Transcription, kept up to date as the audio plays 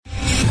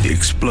the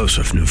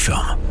explosive new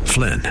film,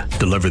 Flynn,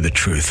 Deliver the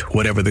Truth,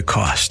 Whatever the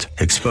Cost,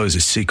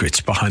 exposes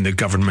secrets behind the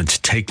government's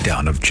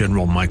takedown of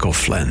General Michael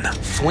Flynn.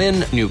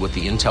 Flynn knew what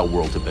the intel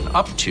world had been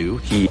up to.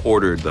 He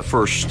ordered the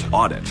first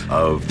audit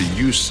of the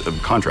use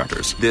of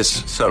contractors.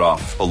 This set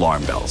off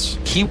alarm bells.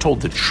 He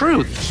told the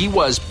truth. He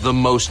was the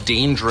most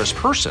dangerous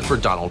person for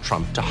Donald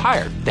Trump to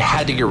hire. They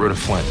had to get rid of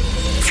Flynn.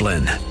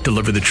 Flynn,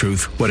 Deliver the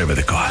Truth, Whatever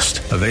the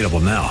Cost. Available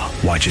now.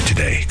 Watch it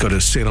today. Go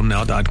to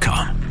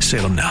salemnow.com.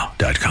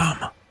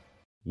 salemnow.com.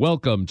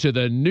 Welcome to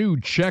the new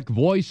Czech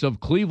Voice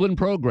of Cleveland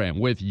program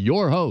with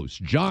your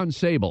host, John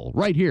Sable,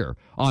 right here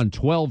on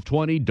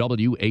 1220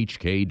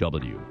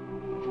 WHKW.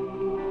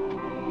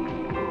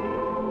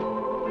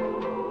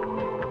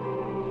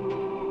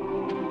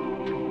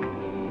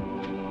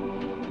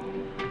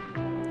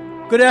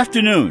 Good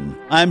afternoon.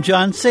 I'm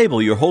John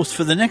Sable, your host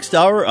for the next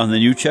hour on the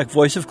new Czech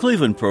Voice of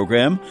Cleveland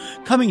program,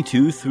 coming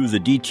to you through the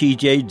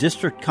DTJ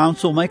District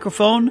Council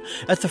microphone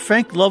at the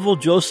Frank Lovell,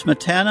 Joe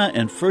Smetana,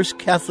 and First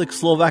Catholic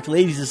Slovak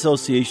Ladies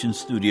Association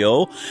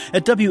studio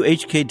at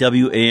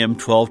WHKW AM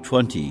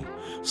 1220.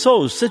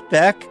 So sit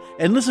back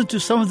and listen to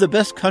some of the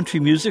best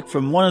country music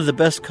from one of the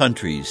best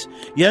countries,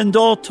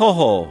 Yendo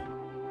Toho.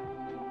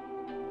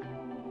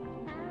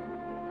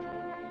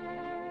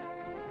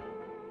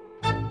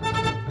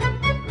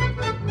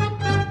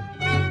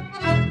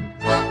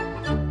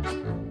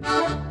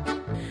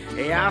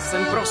 Já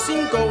jsem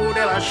prosím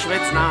koudela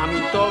švec,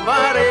 známý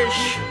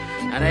tovaryš.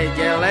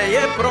 Neděle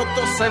je,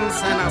 proto jsem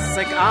se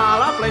nasek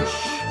ála pleš.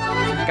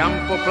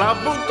 Kam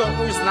poplavu, to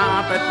už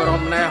znáte, pro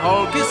mne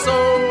holky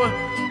jsou.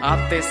 A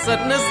ty se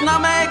dnes na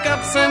mé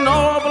kapse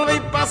Nobl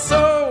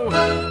vypasou.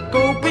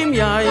 Koupím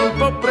já jim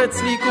po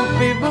preclíku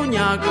pivu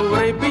nějakou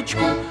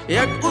rybičku.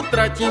 Jak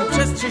utratím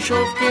přes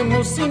Třišovky,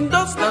 musím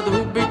dostat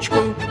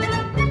hubičku.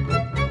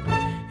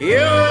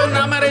 Jo,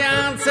 na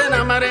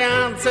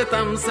Mariánce,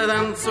 tam se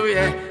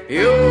tancuje,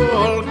 jo,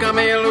 holka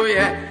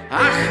miluje,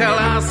 ach,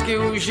 lásky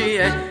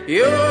užije,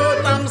 jo,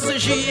 tam se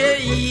žije,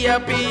 jí a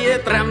pije,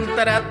 tram,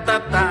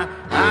 taratata,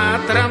 a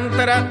tram,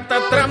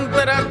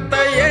 tarata,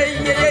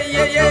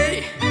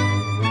 jej.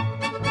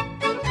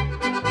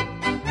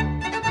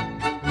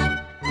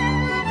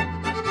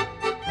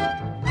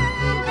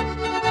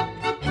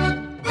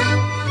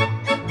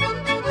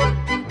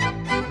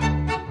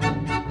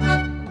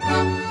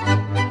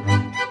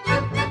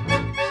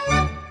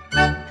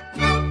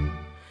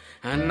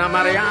 Na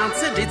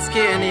Mariánce vždycky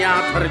jen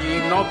já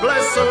tvrdím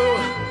noblesu.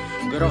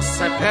 Kdo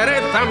se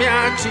pere, tam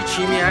já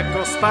křičím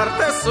jako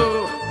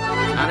Spartesu.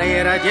 A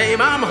nejraději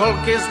mám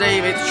holky z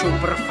David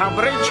Chupr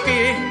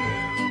fabričky.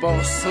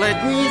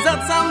 Poslední za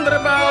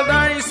Candrbal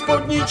dají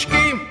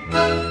spodničky.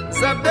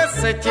 Za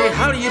 10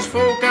 halíř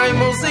foukaj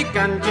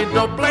muzikanti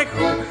do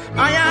plechu.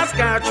 A já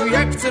skáču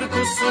jak v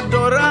cirkusu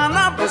do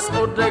rána bez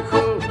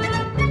oddechu.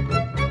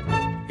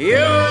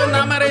 Jo,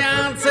 na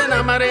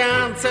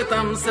Mariánce,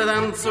 tam se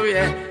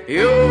tancuje,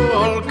 jo,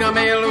 holka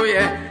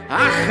miluje,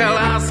 ach,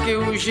 lásky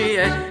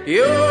užije,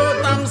 jo,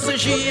 tam se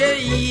žije,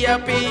 jí a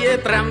pije,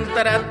 tram,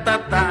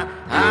 taratata,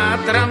 a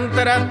tram,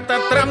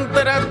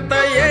 tarata,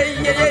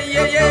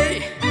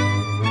 jej.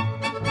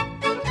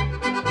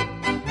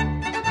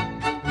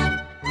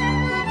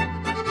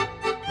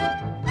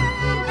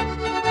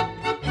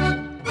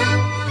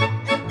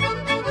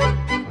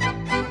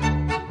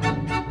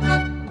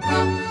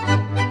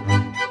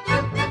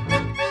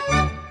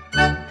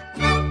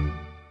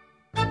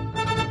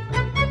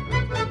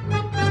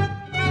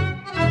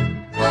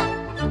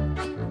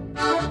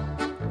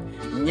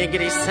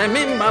 Někdy se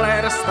mi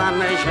malér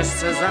stane, že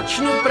se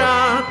začnu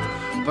prát.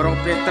 Pro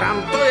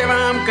Pětram to je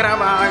vám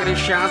kravá,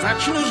 když já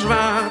začnu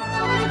řvát.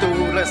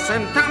 Tuhle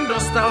jsem tam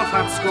dostal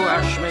facku,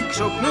 až mi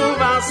křupnul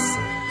vás.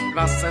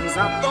 Dva jsem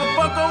za to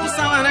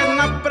pokousal, hned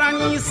na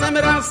praní jsem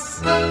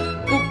raz.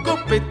 U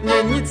kopyt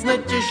mě nic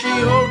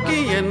netěší, holky,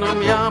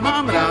 jenom já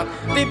mám rád.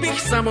 Ty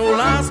bych samou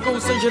láskou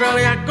sežral,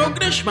 jako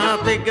když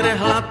máte kde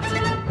hlad.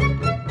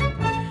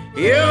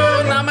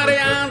 Jo, na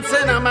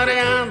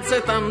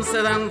Mariánce, tam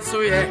se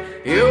tancuje,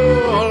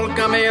 jo,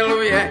 holka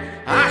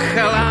miluje, ach,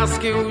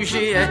 lásky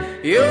užije,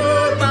 jo,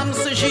 tam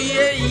se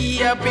žije,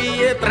 jí a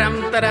pije, tram,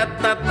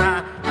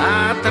 taratata,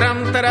 a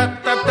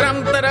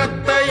tram,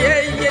 tarata,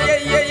 jej.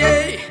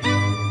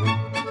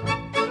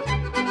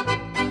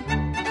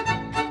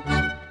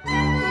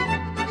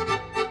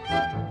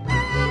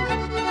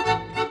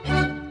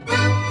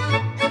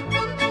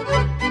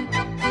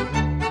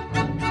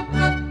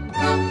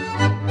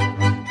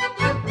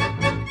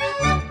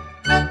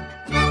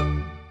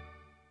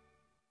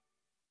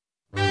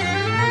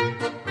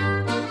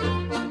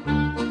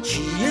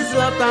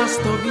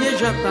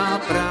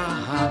 Stověžatá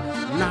Praha,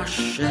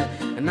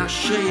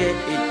 naše je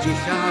i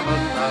tichá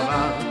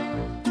Vltava.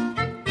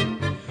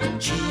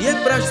 Čí je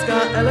pražská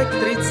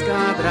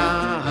elektrická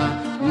dráha,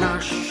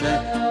 naše,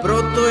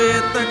 proto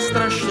je tak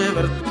strašně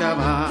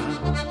vrtkavá.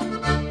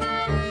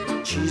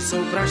 Čí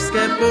jsou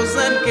pražské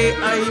pozemky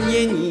a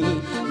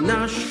jmění,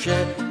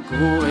 naše,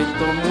 kvůli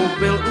tomu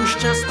byl už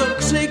často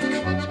křik.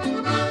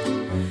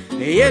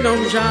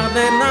 Jenom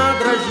žádné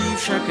nádraží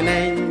však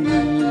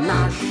není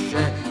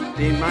naše,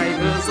 ty maj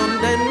byl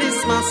zon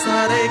Denis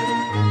Masaryk.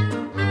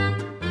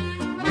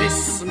 My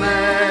jsme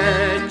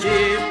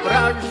ti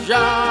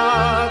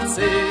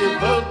Pražáci,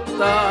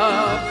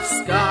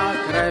 vltavská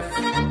krev.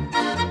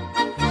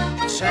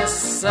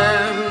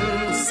 Třesem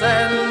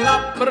se na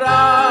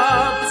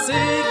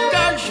práci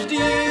každý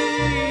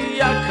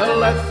jak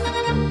lev.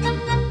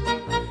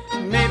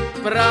 My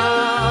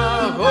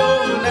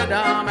Prahu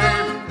nedáme,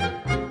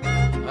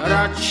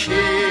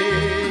 radši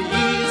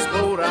jí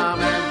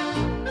zbouráme,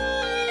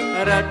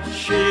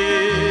 radši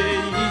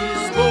jí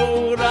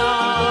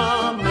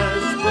zbouráme,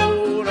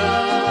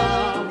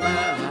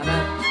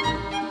 hned.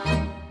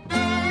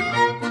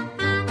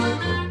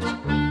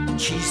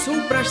 Čí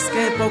jsou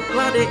pražské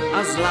poklady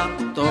a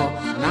zlato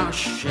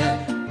naše,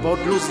 po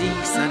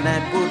dluzích se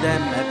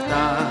nebudeme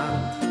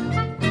ptát.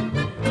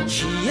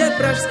 Čí je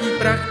pražský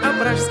prach a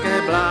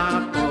pražské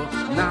bláto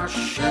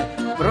naše,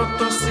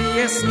 proto si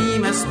je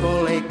smíme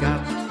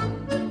spolikat.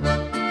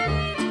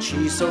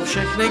 Čí jsou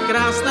všechny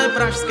krásné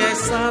pražské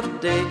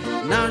sady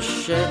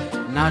naše,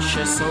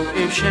 naše jsou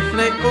i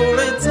všechny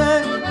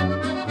ulice.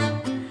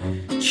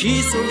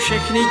 Čí jsou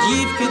všechny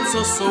dívky,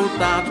 co jsou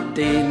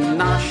tady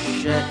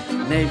naše,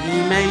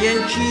 nevíme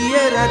jen, čí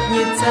je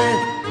radnice.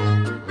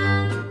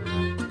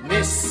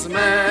 My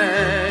jsme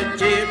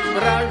ti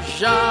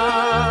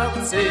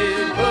Pražáci,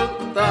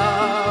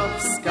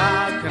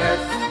 vltavská krev.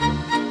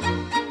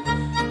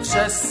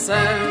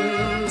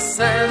 Třesem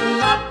se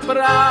na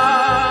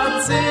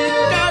práci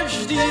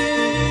každý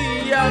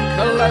jak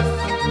lev.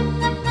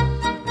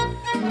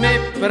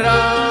 My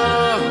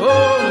Prahu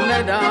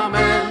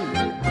nedáme,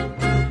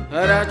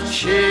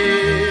 radši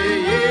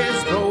ji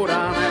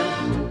zbouráme,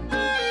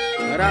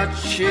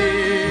 radši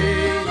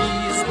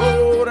ji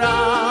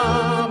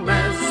zbouráme,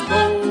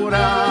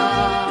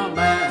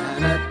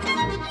 hned.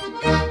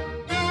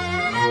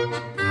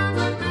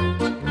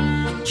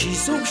 Čí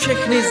jsou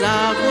všechny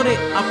zákony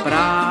a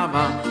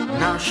práva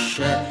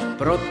naše,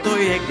 proto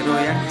je kdo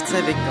jak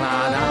chce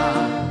vykládá.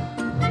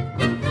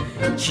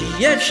 Čí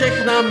je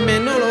všechna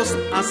minulost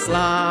a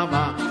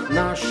sláva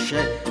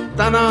naše,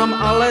 ta nám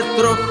ale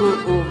trochu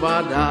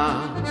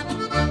uvadá.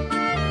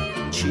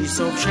 Čí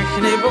jsou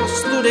všechny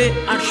ostudy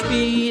a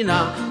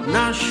špína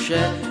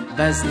naše,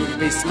 bez nich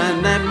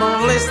bychom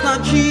nemohli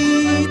snad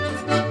žít.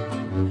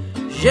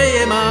 Že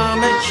je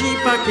máme, čí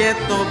pak je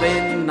to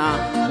vina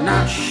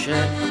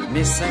naše,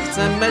 my se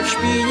chceme v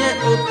špíně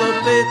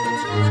utopit.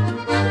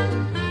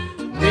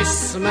 My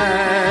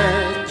jsme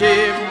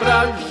ti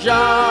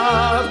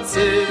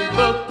Pražáci,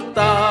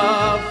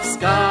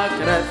 vltavská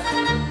krev.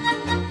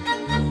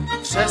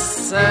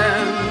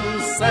 Třesem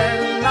se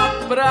na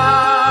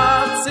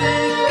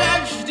práci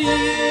každý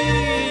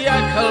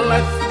jak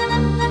lev.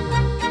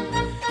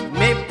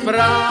 My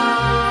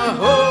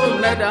Prahu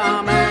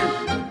nedáme,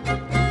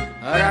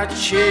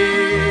 radši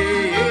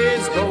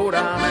ji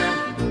zbouráme,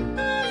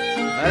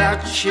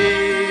 radši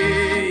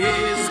ji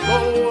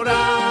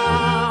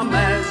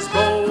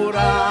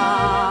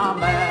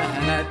zbouráme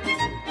hned.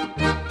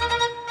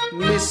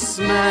 My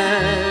jsme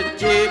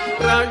ti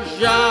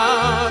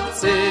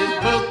Pražáci,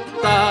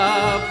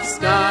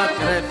 vltavská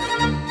krev.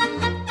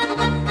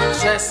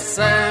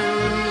 Třesem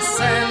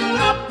se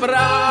na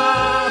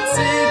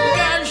práci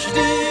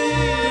každý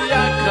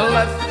jak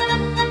lev.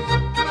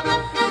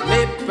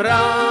 My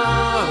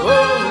Prahu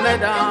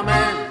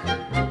nedáme,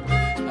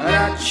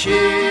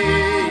 radši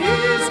ji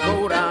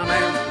zbouráme,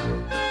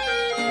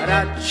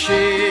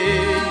 radši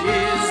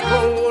ji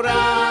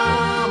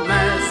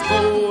zbouráme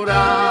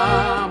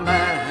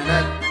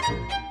hned.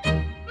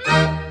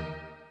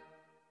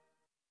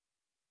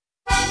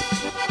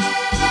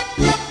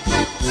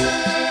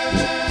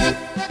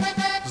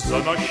 Za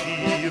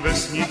naší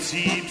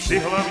vesnicí při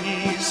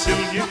hlavní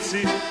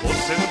silnici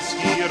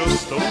Osenský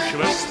rostou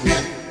švestky.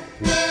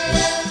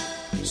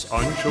 S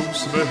Ančou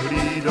jsme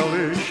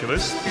hlídali,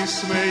 švestky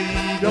jsme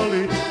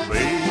jídali,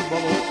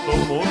 bejvalo to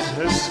moc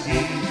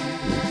hezký.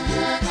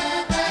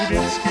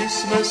 Vždycky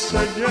jsme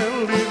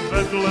seděli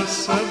vedle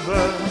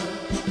sebe,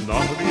 na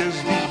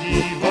hvězdy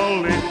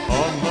dívali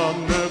a na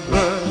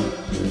nebe.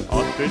 A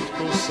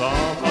teďko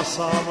sám a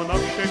sám na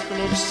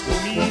všechno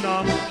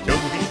vzpomínám, chtěl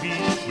bych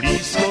být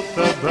blízko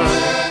tebe.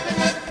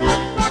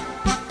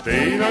 V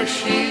tej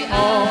naší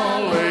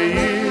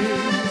aleji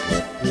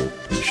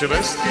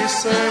švestky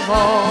se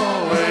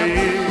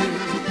válejí.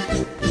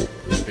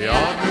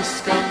 Já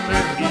dneska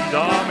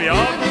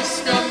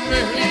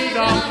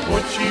nehlídám,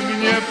 oči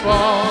mě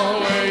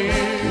pálejí.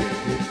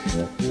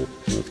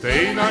 V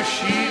tej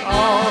naší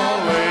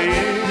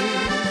aleji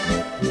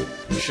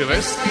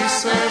švestky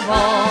se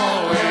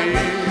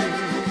válejí.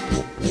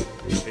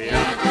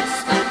 Já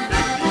dneska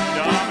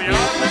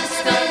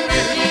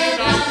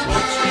nehlídám,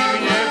 oči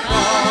mě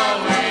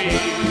pálejí.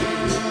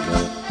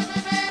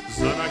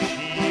 Za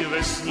naší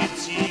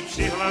vesnicí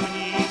při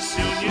hlavní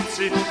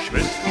silnici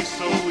švestky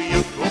jsou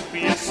jako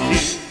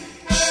pěsti.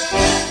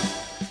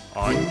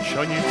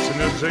 Anča nic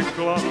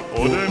neřekla,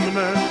 ode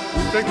mne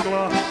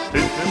utekla,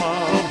 teď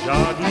nemám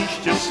žádný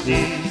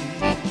štěstí.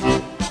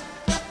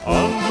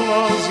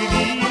 Andla s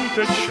jiným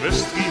teď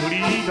švestky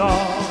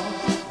hlídá,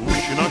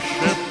 už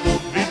naše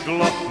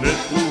povidla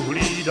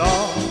neuhlídá.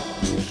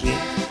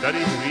 Dřív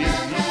tady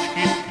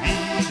hvězdičky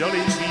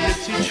vídali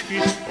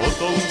věcičky, o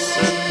tom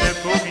se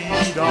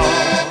nepovídá.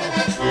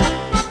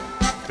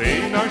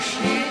 Ty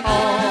naší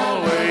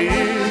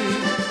aleji,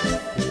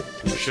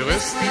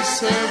 švesty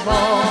se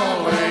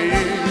válejí.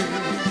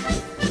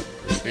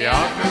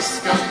 Já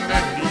dneska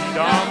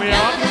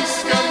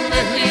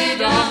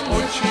nehlídám,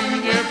 oči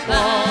mě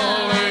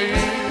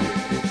pálejí.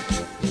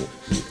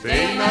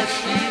 Ty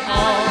naší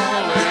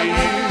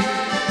aleji,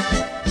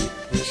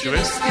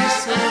 švesty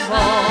se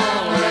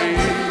válejí.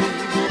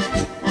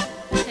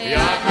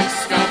 Já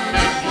dneska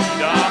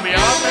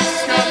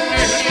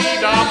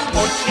nehlídám,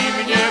 oči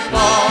mě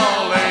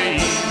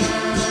pálejí.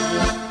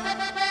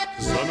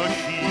 Za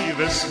naší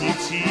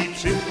vesnicí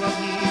při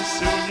hlavní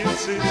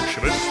silnici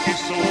švestky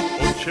jsou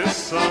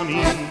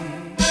očesaný.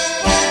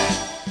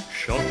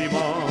 Šaty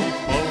mám v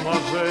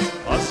palmaře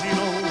a s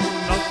jinou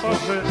na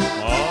faře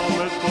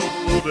máme to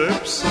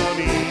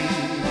podepsaný.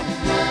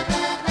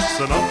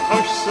 Snad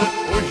až se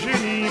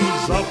ožením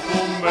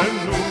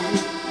zapomenu,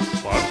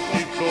 pak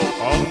ti to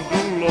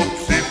Andulo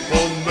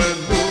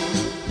připomenu.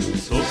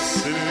 Co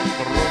si mi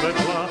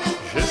provedla,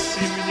 že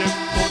si mě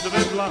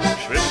podvedla,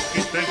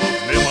 švestky teď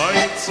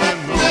nemají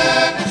cenu.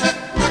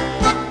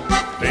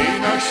 Ty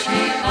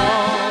naší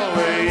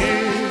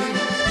aleji,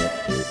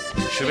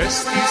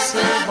 švestky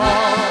se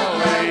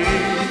válejí.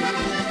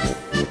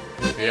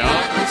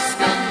 Já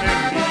dneska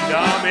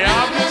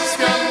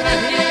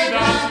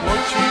nehlídám,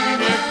 oči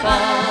mě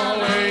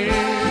pálejí.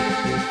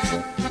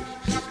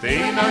 Ty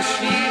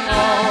naší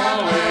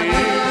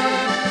aleji,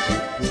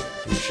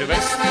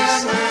 švestky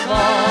se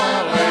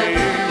válejí.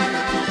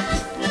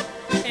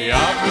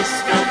 Já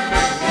dneska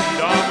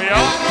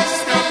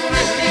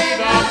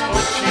nehlídám,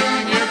 oči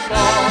mě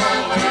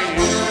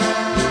pálejí.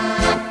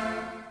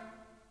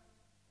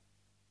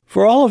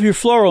 For all of your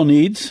floral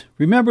needs,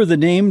 remember the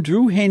name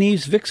Drew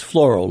Haney's Vicks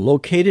Floral,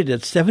 located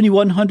at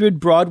 7100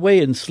 Broadway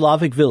in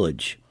Slavic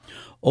Village.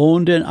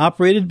 Owned and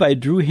operated by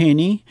Drew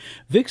Haney,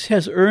 Vicks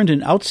has earned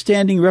an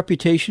outstanding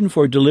reputation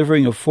for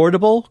delivering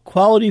affordable,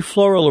 quality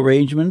floral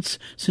arrangements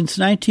since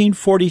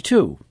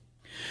 1942.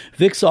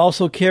 Vicks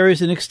also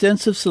carries an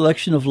extensive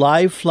selection of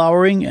live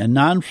flowering and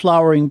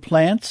non-flowering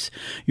plants,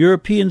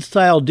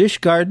 European-style dish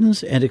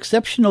gardens, and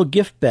exceptional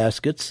gift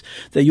baskets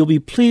that you'll be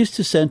pleased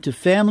to send to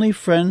family,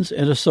 friends,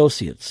 and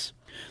associates.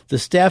 The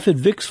staff at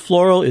Vicks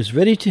Floral is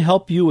ready to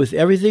help you with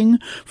everything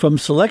from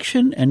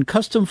selection and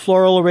custom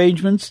floral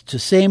arrangements to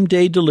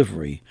same-day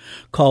delivery.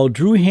 Call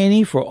Drew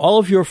Haney for all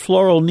of your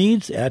floral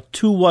needs at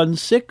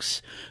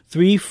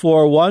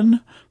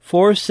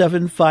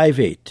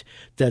 216-341-4758.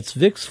 That's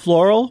Vicks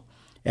Floral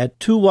at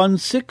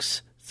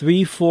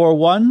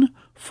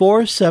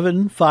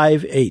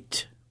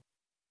 216-341-4758.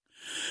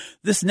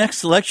 This next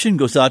selection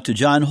goes out to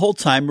John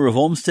Holtzheimer of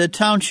Olmsted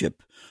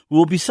Township, who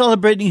will be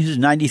celebrating his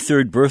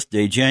 93rd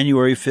birthday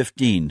January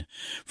 15,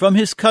 from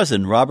his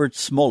cousin Robert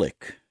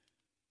Smolik.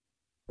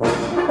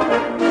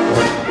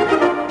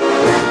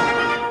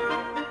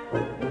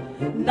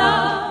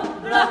 Na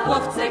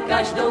Blachowce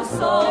každou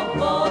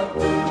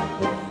sobotu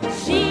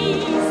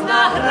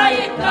žízna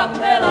hraje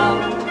kapela.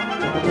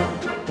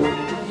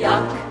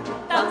 Jak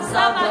tam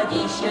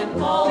zavadíšem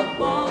po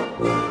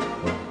boku,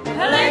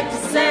 hleď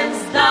se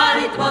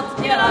vzdálit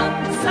od těla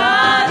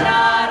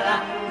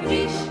zarára.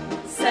 Když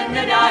se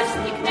nedáš,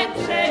 vznikne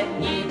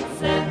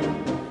třenice,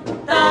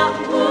 ta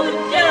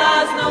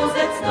udělá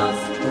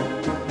znouzecnost.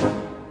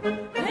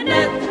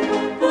 Hned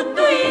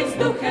putují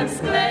vzduchem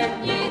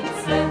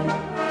sklenice,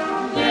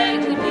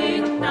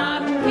 někdy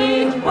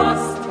taky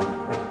host.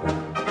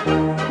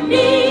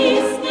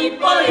 Místní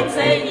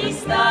policejní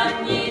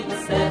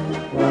stanice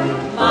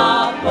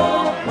má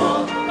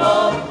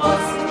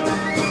pohotovost.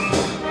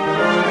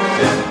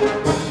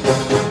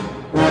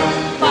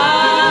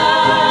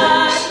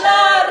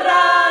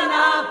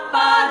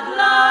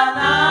 Padla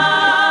na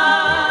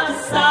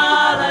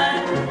sále.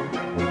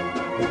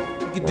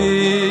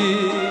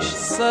 Když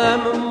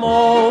jsem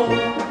mou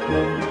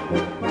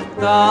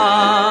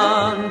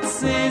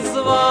tanci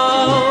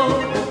zval,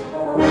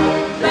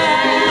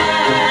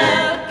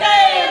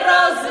 velký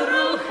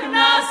rozruch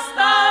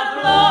nastal v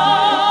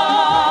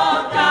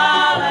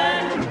lokále.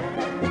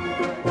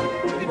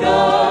 Kdo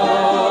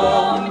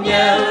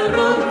měl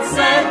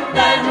ruce,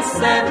 ten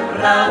se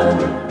bral.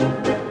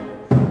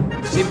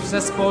 Tři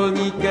přes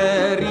polní,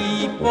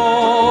 který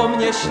po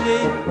mně šli,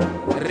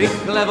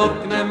 rychle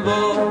oknem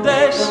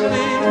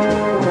odešli.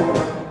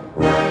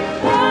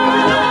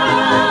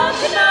 A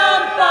k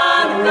nám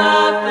pan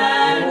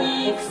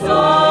kapelník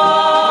solo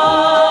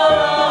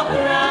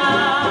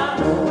hrál.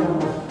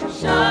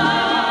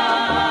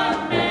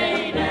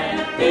 Žádnej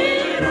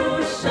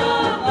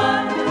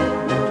nevyrušoval.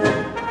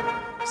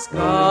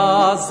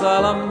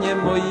 Vzkázala mě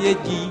moje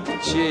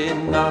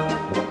dívčina,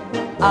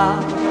 a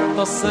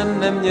to se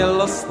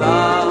nemělo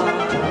stát.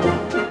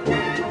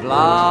 V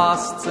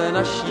lásce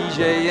naší,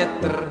 že je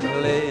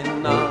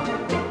trhlina,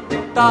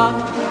 ta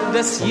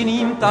jde s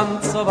jiným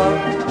tancovat.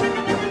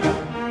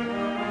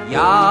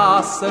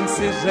 Já jsem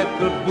si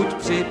řekl, buď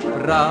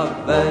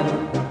připraven,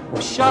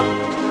 však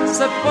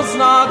se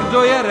pozná,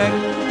 kdo je rek.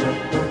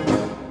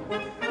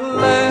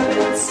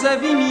 Lehce se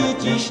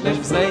vymítíš, než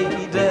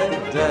vzejde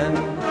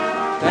den,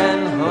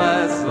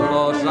 tenhle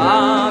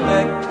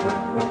zlořádek.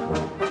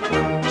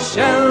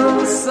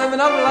 Šel jsem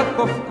na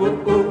vlakovku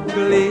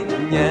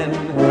uklidněn,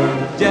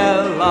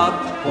 dělat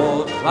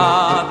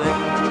pořádek.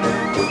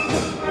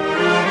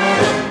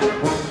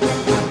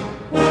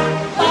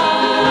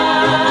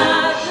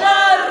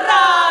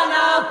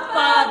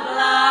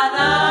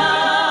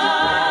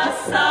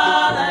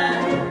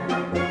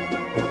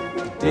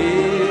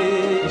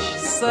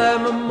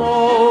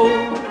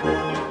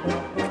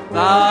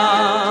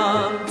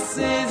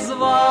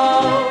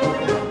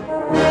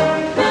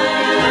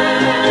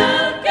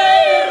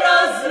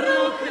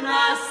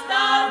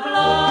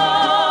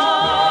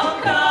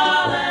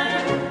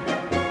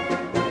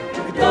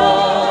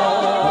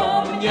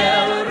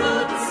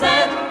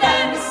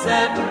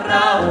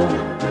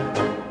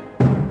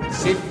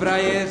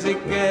 Frajeři,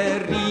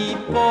 který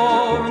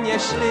po mně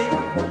šli,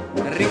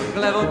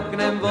 rychle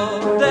oknem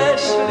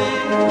odešli.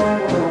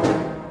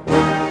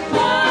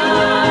 A k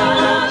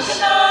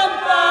nám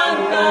pan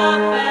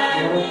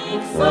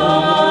kapelník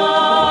solo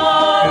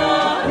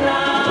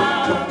hrál,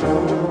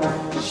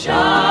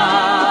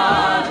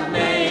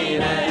 žádnej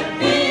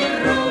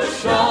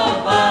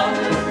nevyrušoval.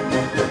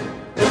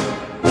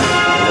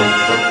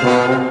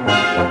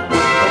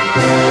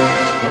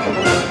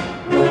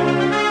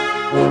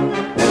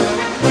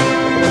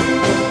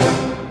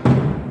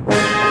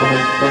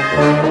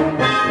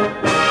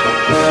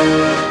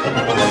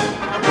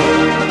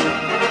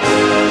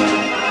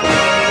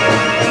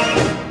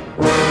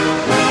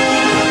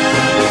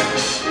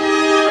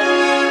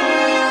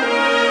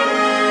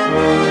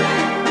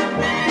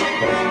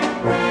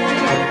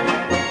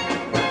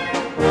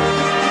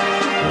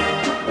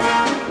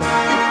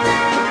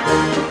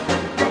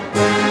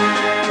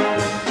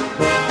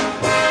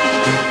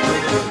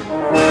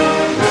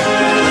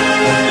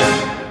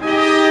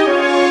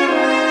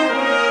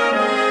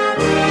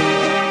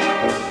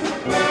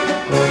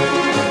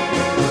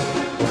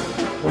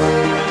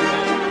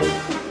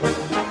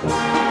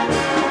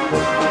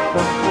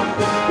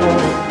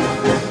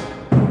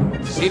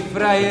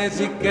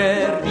 Frajeři,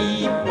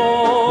 který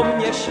po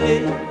mně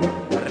šli,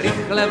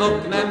 rychle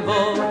oknem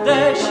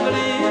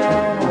odešli.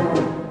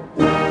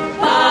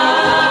 A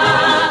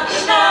k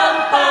nám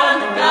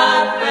pan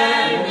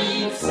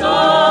kapelník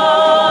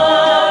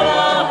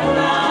solo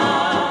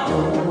hrál,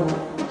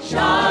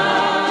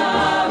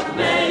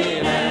 žádnej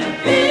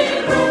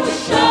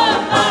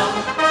nevyrušoval.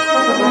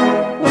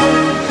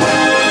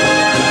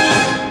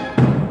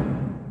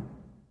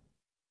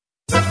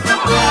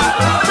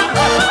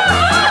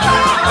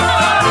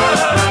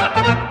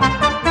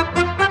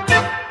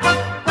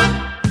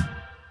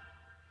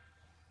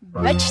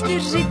 Ve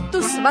 4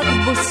 tu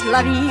svatbu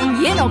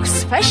slavím jenom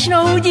s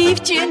fešnou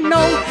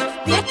dívčinou. V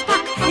 5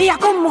 pak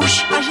jako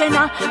muž a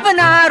žena v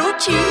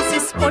náručí si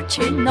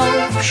spočinou.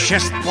 V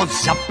 6 pod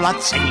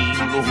zaplacení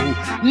dluhu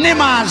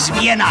nemá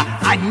zvěna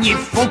ani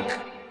fuk.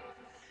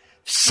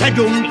 V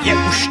 7 je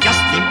už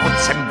šťastným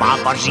otcem,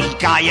 bába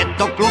říká, je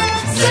to kluk.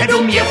 V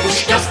 7 je už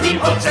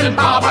šťastným otcem,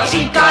 bába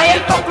říká, je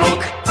to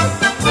kluk.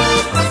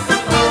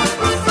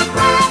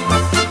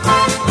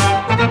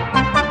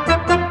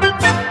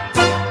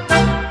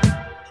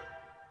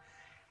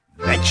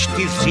 Ve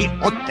 4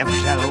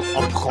 otevřel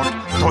obchod,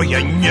 to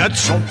je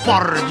něco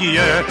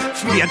pardie.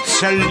 V 5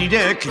 se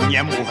lidé k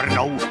němu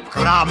hrnou, v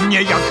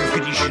krámě jak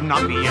když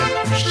nabije.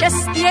 V 6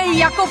 je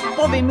jako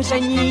po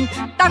vymření,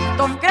 tak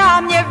to v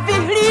krámě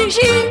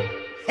vyhlíží.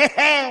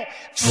 Hehe,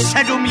 v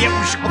 7 je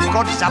už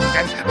obchod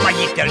zavřen,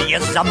 majitel je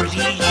za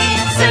mříží.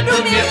 V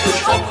 7 je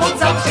už obchod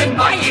zavřen,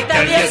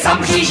 majitel je za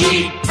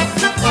mříží.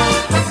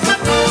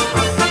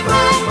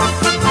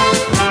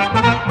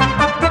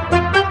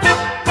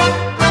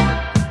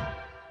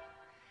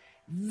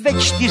 Ve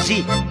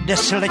 4 jde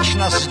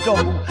slečna z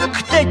domu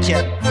k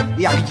tetě,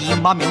 jak dí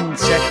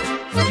mamince.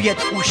 V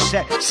 5 už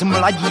se s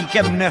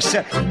mladíkem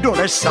nese do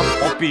lesa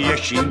po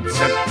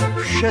pěšince.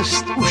 V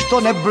 6 už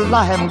to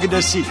neblahem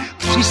kdesi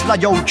při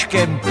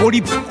sladoučkém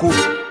polibku.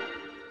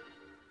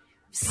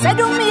 V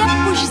 7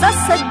 je už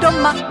zase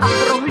doma a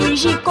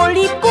prohlíží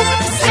kolíku.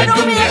 V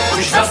 7 je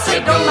už zase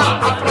doma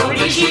a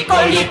prohlíží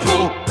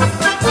kolíku.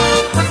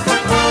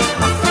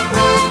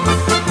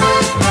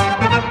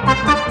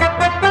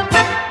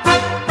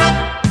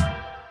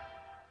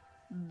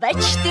 Ve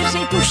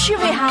 4 tu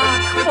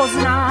švihák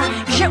pozná,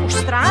 že už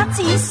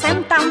ztrácí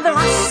sem tam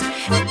vlas.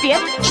 V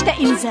 5 čte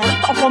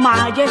insert o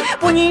pomádě,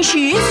 po níž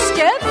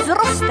jistě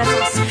vzroste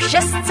vlas. V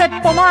 6 se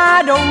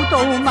pomádou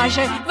tou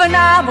maže, v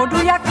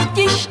návodu jak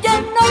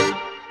tištěno.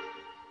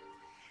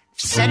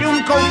 V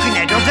 7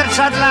 koukne do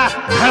zrcadla,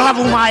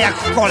 hlavu má jak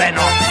v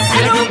koleno. V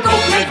 7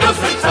 koukne do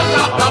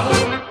zrcadla,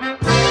 hlavu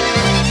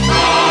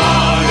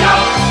má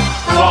jak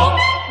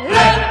koleno.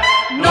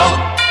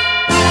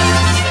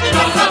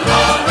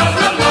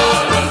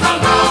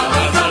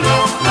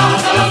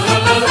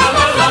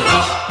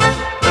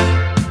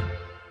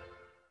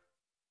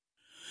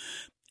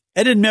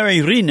 Ed and Mary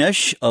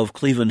Rinesh of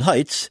Cleveland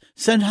Heights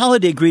send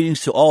holiday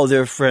greetings to all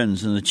their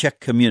friends in the Czech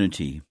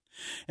community.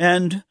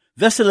 And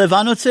Vesele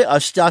Vánoce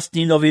a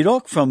šťastný Nový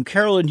rok from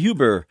Carolyn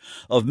Huber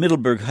of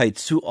Middleburg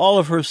Heights to all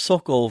of her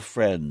Sokol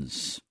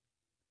friends.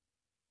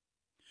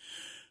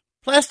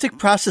 Plastic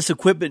Process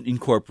Equipment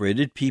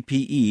Incorporated,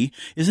 PPE,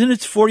 is in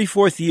its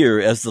 44th year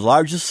as the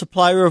largest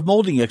supplier of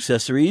molding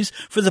accessories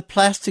for the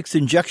plastics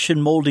injection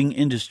molding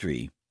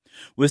industry.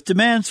 With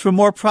demands for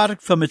more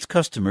product from its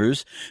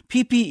customers,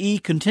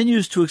 PPE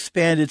continues to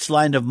expand its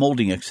line of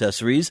molding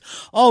accessories,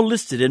 all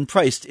listed and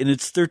priced in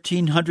its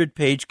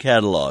 1,300-page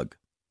catalog.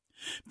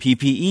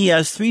 PPE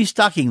has 3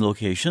 stocking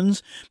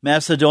locations: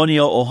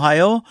 Macedonia,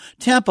 Ohio,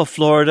 Tampa,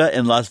 Florida,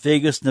 and Las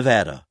Vegas,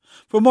 Nevada.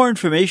 For more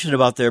information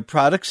about their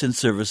products and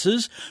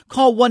services,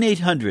 call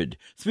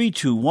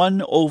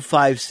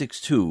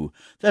 1-800-321-0562.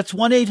 That's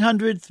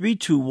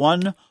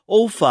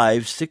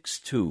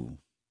 1-800-321-0562.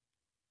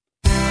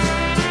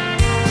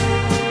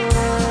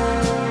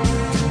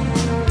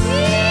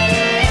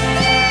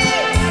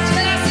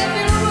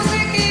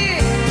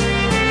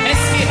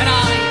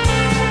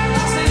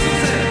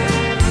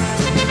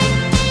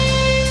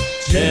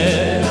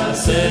 Včera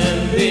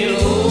jsem byl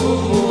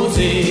u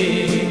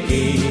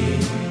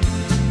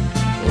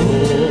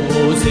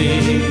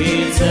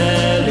muziky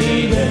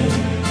celý den.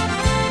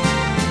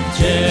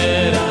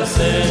 Včera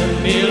jsem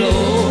byl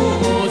u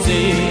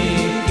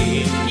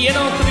muziky,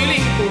 jenom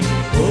chvilinku,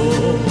 u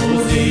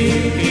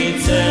muziky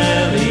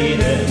celý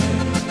den.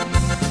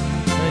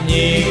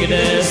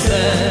 Nikde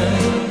jsem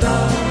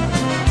tam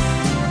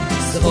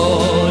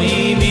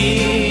svojí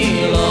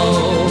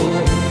milou,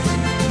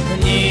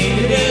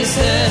 nikde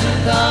jsem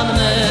tam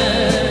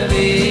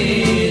neviděl,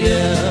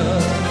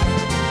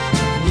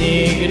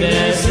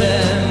 nikde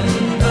jsem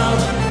tam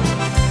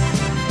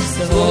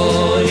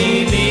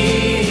svojí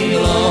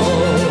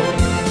milou,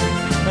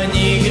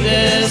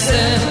 nikde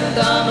jsem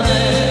tam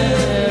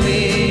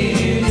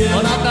neviděl.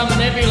 Ona tam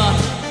nebyla,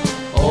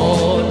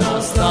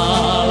 ona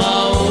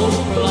stála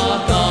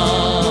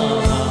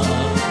uplakána,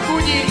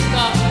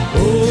 chudinka,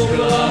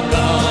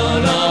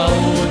 uplakána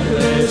u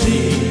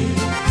dveří.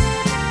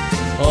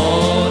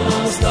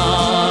 Ona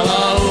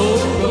stála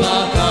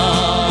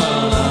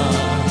uplakána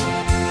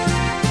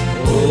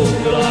u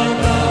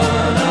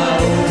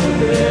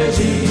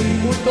dveří.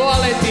 U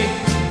toalety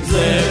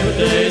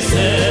zeptej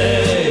se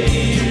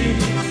jí,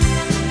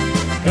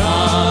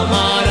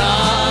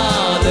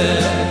 kamaráde,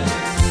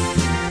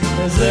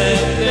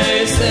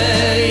 zeptej se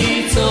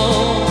jí, co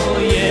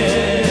je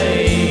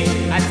jí.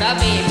 A ta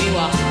mi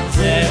byla.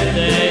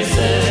 Zeptej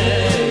se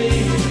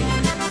jí,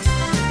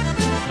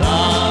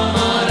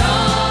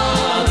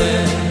 kamaráde,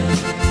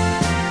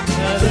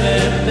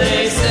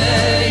 zeptej se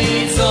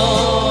jí, co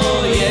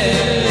je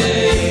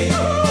jí.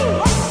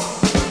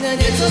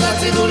 Něco za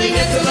cibuli,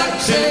 něco za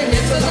křen,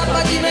 něco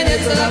zaplatíme,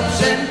 něco za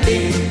všem.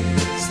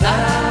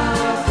 Stará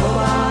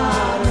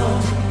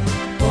kovárno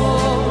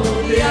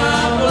pod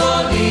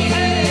jabloní.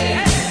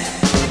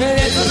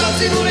 Něco za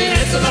cibuli,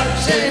 něco za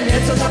křen,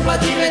 něco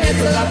zaplatíme,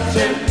 něco za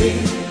všem.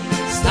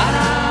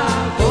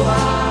 Stará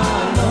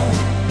kovárno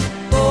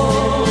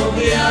pod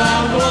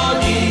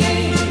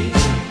jabloní.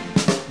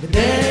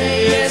 Kde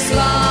je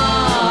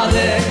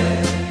sládek?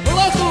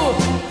 Loku,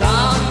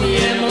 tam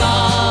je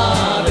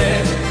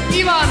mládek.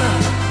 Ivan,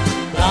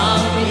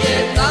 tam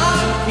je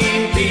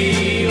taky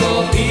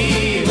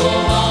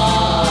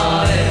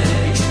pivovárek.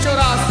 Ještě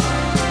raz.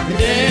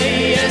 Kde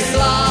je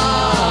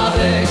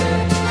sládek?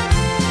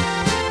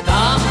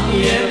 Tam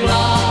je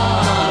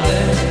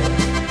mládek.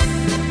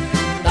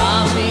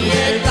 Tam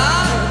je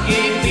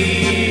taky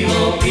pivovárek.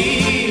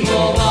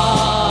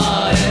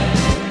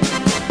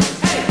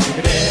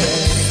 Kde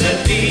se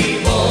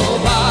pivo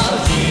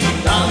váží,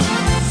 tam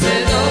se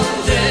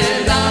dobře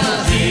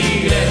daří.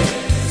 Kde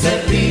se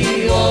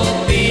pivo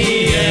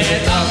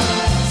pije, tam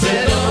se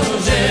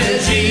dobře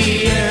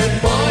žije.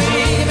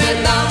 Pojďme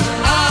tam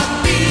a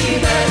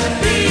pijme,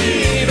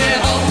 pijme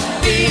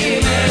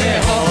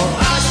ho,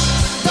 až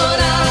do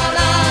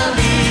rána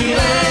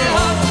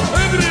bílého.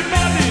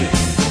 Everybody!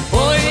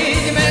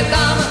 Pojďme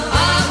tam a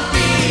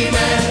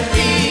pijme,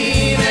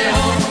 pijme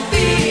ho,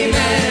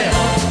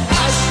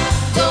 až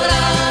do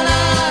rána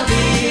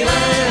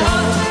bílého.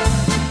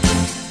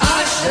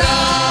 Až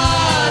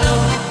ráno,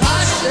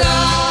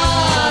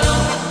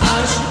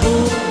 až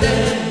bude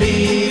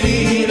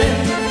bílý den,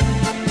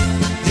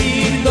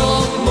 dřív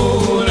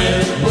domů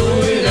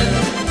nepůjdem.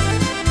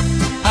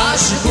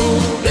 Až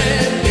bude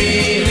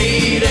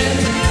bílý den,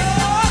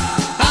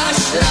 až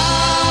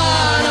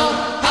ráno,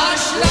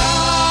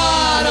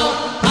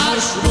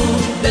 až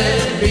bude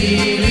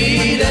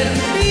bílý den,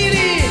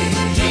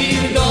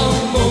 dřív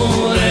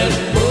domů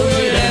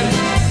nepůjdem.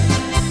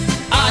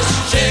 Až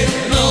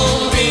všechno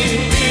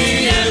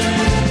vypijem.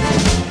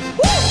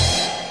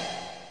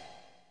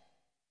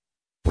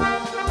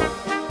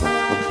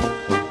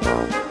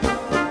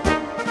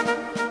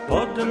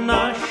 Pod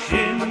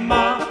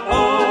našima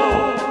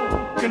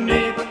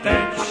okny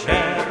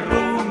teče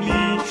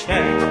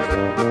rumíček.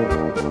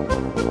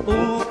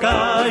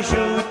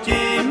 Ukážu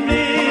ti,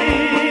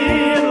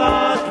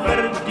 milá, tvrdá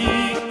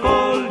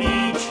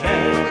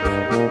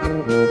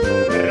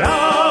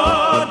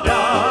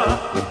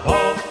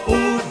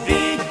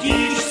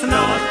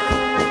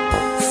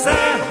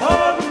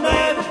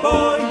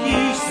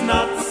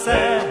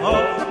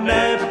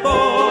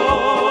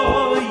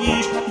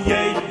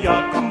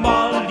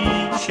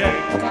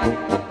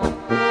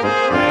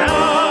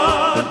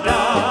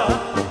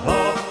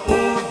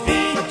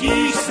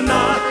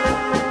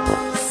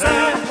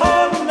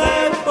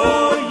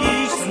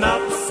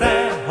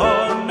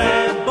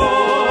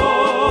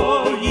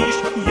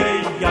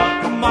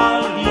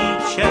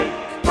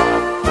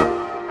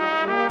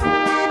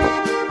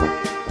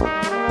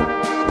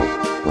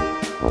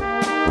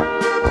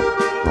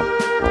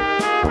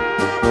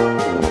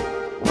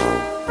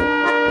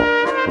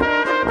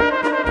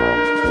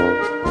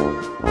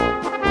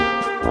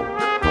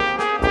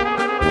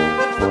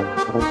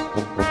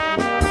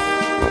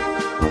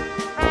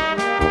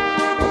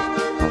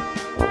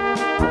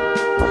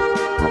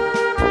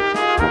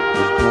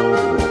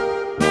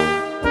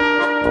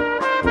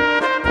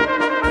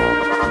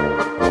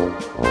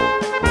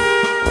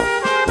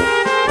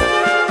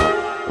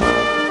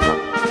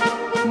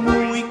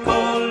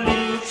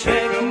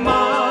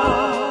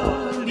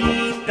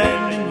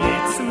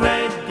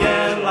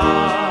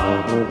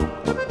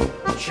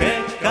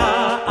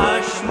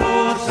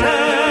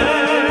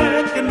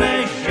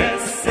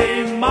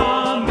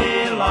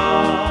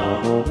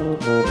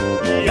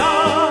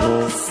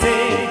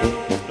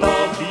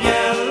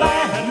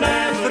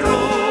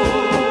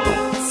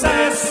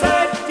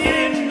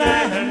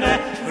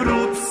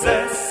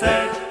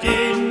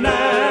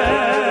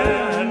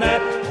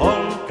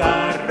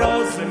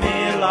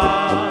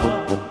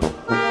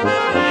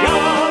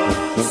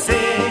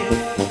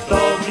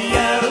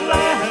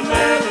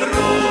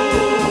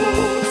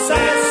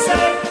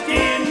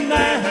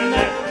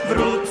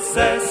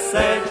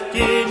se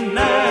ti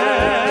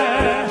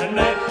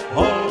nehne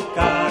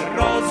holka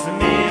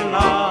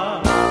rozmilá.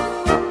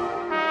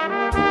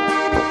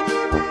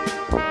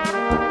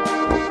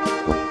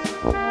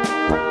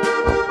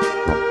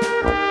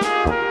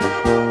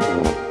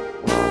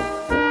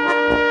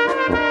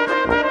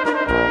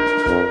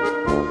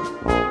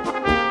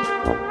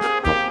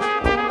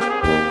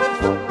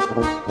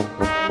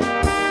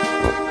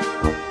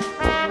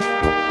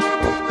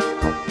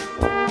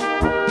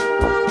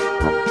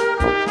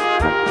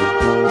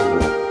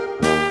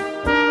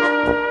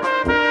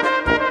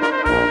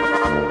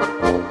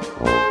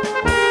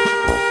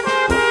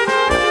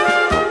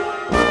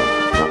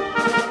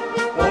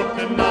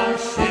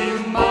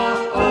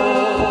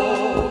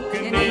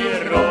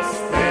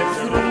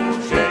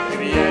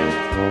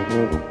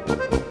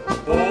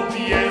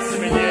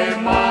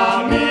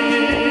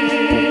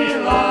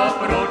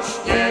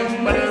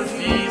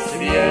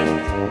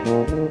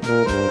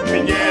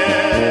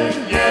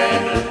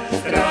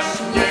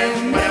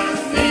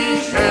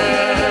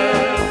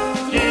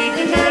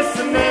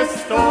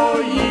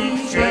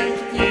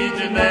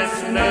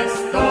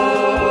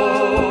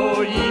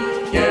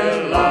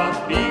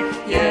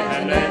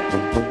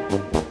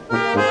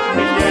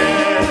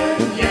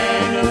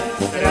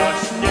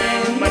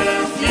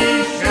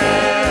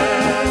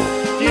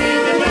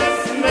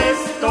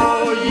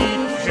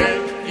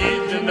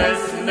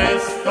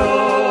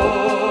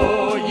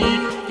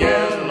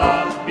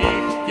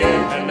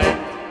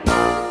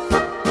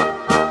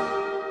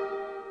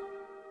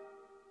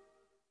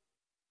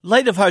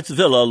 Light of Hearts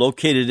Villa,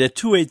 located at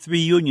 283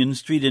 Union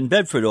Street in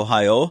Bedford,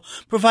 Ohio,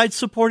 provides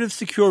supportive,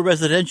 secure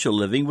residential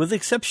living with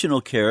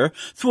exceptional care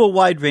through a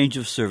wide range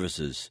of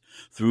services.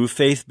 Through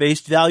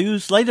faith-based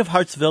values, Light of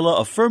Hearts Villa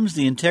affirms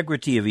the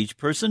integrity of each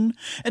person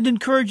and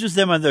encourages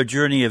them on their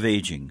journey of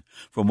aging.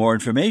 For more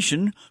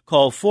information,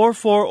 call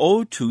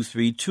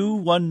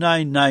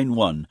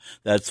 440-232-1991.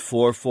 That's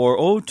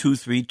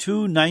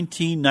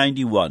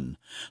 440-232-1991.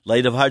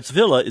 Light of Hearts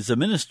Villa is a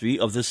ministry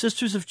of the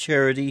Sisters of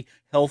Charity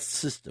Health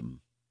System.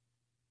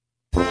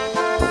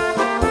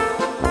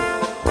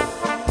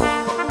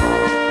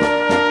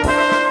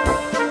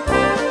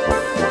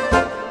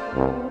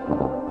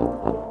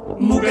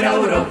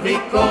 Mugraurovi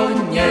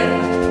koně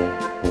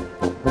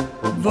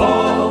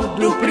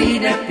vodu prý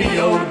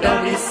nepijou,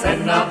 dali se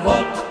na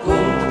vodku.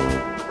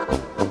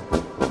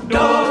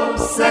 Do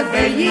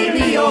sebe ji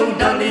lijou,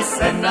 dali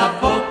se na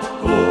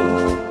vodku.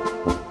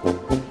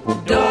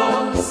 Do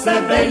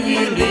sebe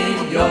ji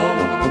lijou.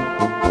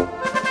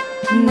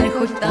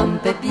 Nechoď tam,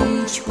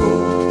 Pepíčku,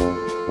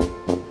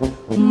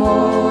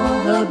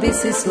 mohl by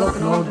si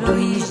sloknout do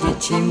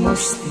jížděči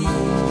mužství.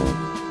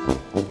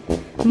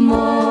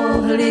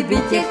 Mohli by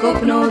tě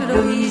kopnout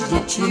do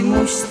jížděči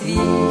mužství.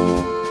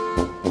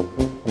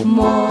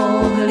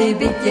 Mohli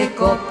by tě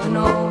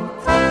kopnout.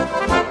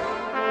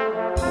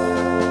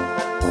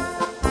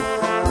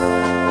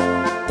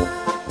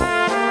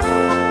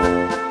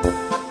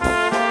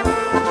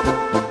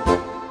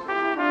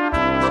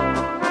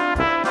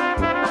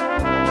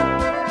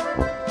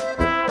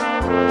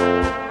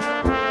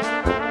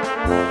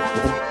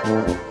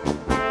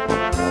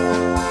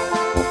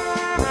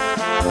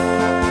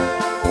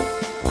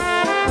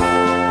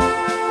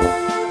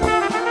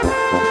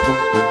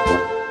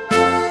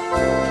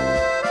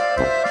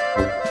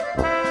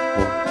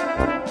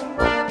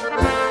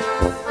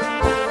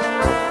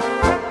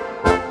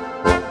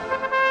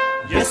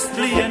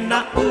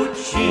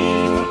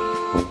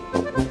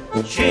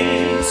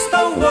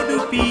 Čistou vodu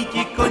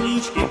píti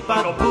koníčky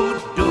pak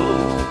budu.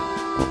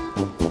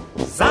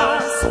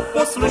 Zas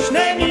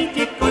poslušné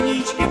míti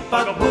koníčky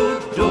pak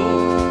budu.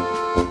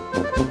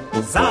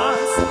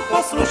 Zas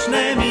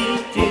poslušné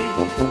míti.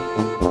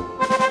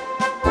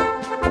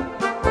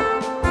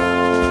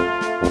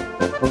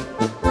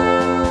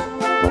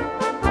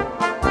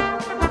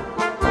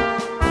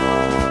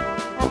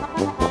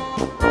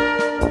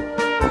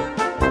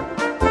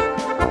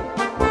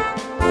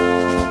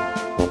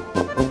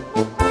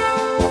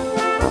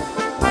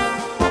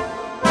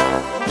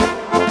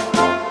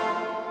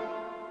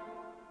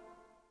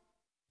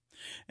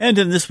 And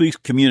in this week's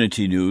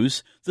community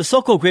news, the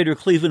Sokol Greater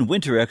Cleveland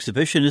Winter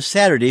Exhibition is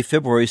Saturday,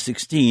 February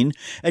 16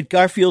 at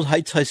Garfield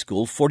Heights High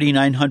School,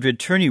 4900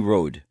 Turney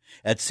Road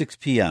at 6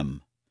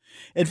 p.m.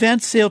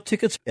 Advance sale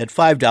tickets at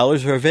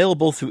 $5 are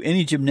available through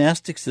any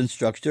gymnastics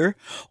instructor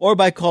or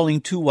by calling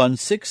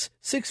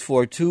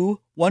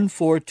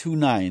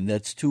 216-642-1429.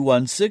 That's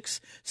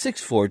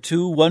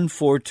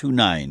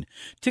 216-642-1429.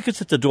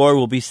 Tickets at the door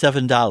will be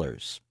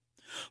 $7.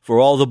 For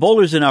all the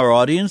bowlers in our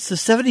audience, the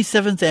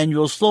 77th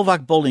Annual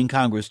Slovak Bowling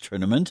Congress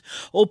Tournament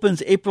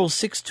opens April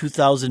 6,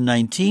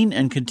 2019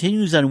 and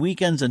continues on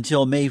weekends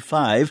until May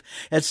 5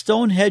 at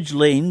Stonehenge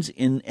Lanes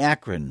in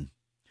Akron.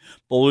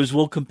 Bowlers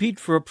will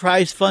compete for a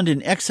prize fund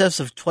in excess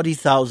of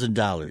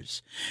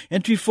 $20,000.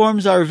 Entry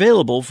forms are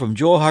available from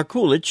Joe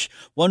Harkulich,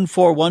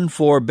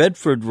 1414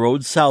 Bedford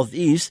Road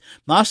Southeast,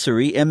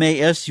 Masury,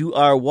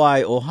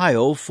 Masury,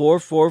 Ohio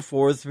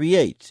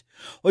 44438.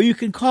 Or you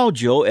can call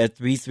Joe at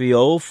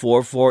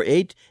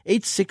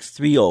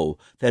 330-448-8630.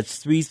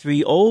 That's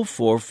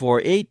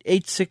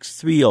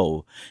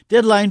 330-448-8630.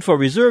 Deadline for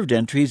reserved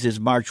entries is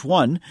March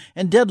 1,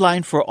 and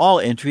deadline for all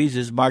entries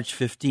is March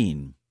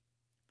 15.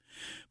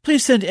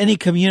 Please send any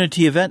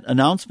community event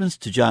announcements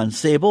to John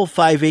Sable,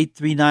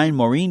 5839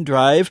 Maureen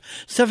Drive,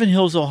 Seven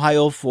Hills,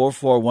 Ohio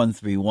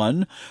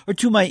 44131, or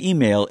to my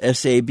email,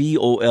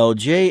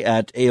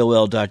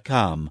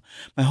 sabolj@aol.com.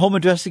 My home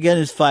address again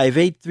is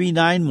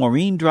 5839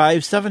 Maureen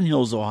Drive, Seven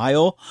Hills,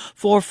 Ohio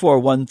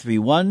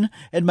 44131,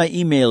 and my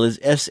email is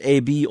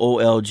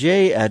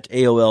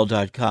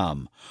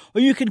sabolj@aol.com.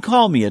 Or you can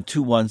call me at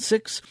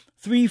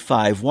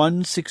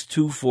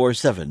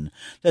 216-351-6247.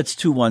 That's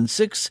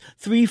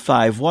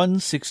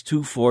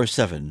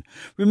 216-351-6247.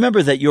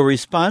 Remember that your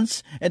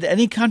response and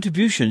any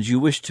contributions you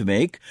wish to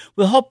make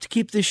will help to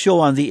keep this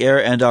show on the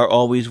air and are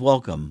always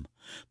welcome.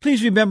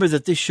 Please remember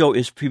that this show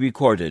is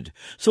pre-recorded,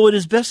 so it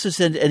is best to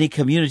send any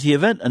community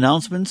event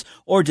announcements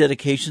or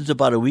dedications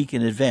about a week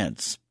in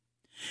advance.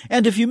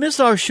 And if you miss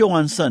our show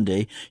on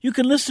Sunday, you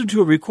can listen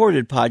to a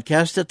recorded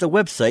podcast at the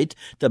website,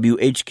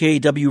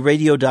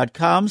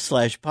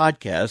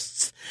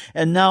 whkwradio.com/podcasts,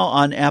 and now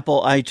on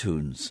Apple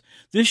iTunes.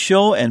 This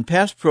show and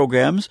past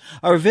programs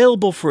are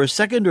available for a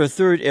second or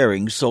third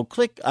airing, so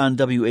click on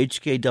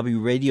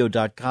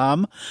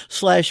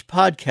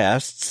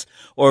whkwradio.com/podcasts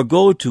or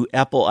go to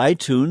Apple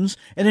iTunes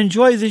and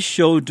enjoy this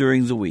show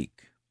during the week.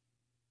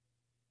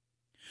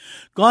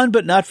 Gone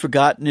but not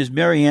forgotten is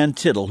Marianne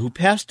Tittle, who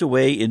passed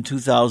away in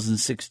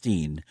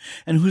 2016,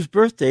 and whose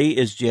birthday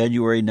is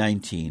January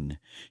 19.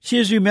 She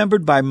is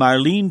remembered by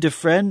Marlene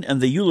Dufresne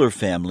and the Euler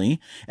family,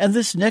 and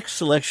this next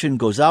selection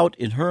goes out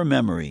in her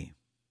memory.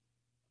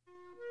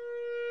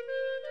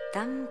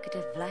 Tam,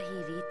 kde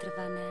vlahý vítr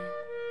vane,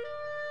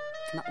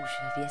 tma už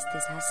hvězdy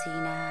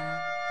zhasíná,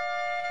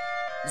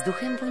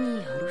 vzduchem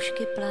voní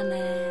hrušky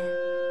plané,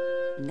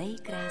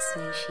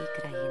 nejkrásnější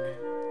krajina.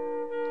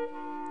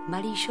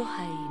 Malý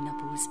šohaj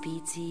napůl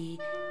spící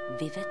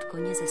vyved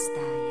koně ze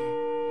stáje.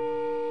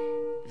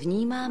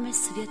 Vnímáme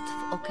svět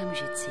v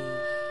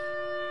okamžicích.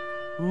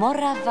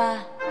 Morava,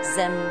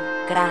 zem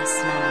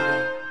krásná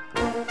je.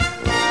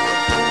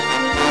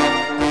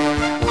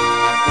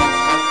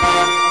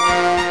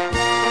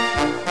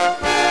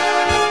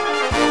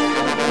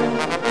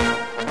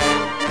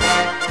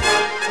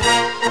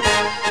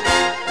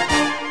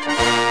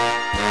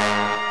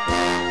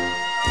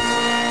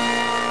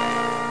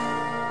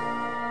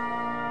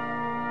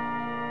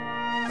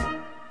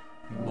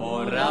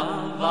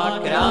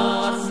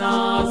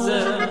 Krásná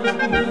zem,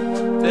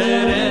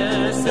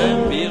 které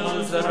jsem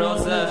byl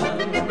zrozen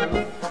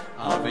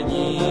a v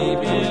ní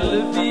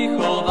byl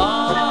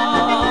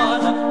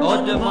vychován,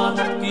 od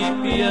matky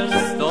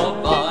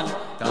pěstován,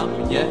 tam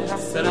mě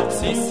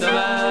srdci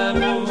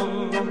svému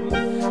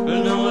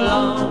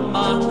plnula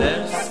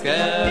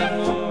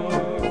mateřskému.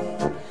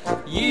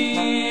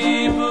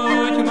 Jí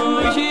buď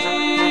můj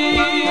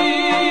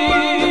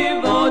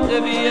život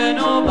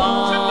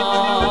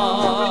věnován,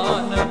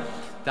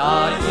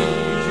 ta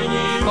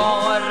jižní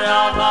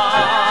Morava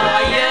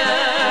je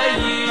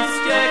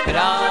jistě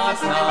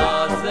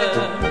krásná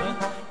zem,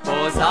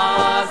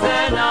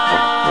 posázená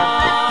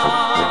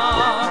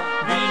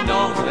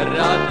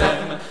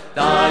vinohradem.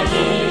 Ta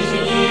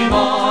jižní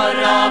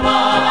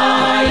Morava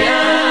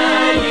je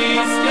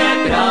jistě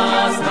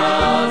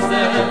krásná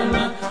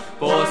zem,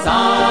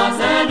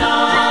 posázená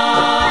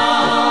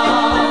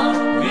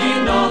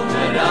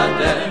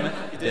vinohradem,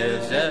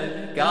 kde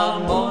řeka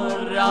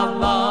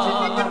Morava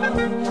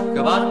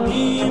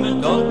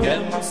chvatným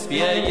tokem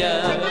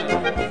spěje.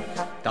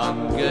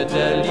 Tam,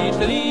 kde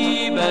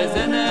litlí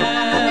bezné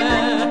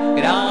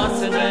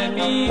krásné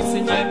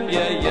písně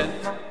pěje,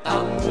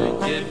 tam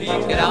děvy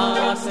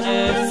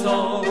krásné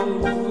jsou,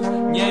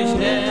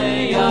 něžné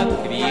jak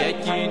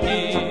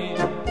květiny.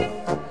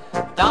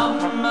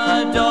 Tam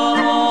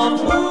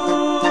domov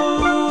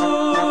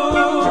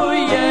můj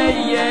je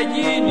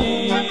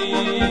jediný.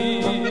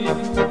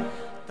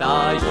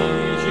 Ta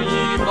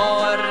jižní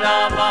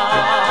Morava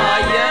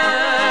je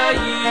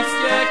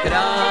jistě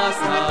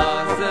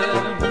krásná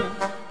zem,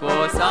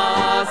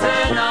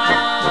 posázená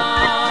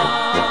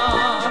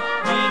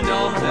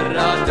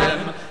vinohradem.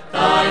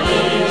 Ta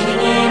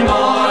jižní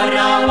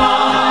Morava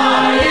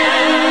je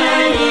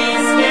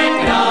jistě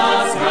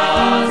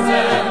krásná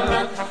zem,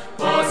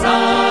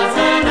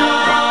 posázená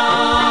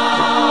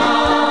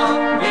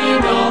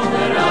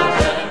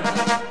vinohradem.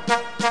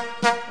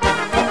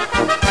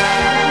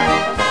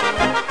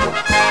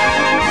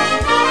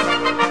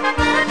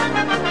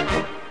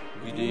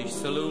 Když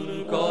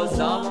slunko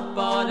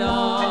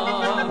zapadá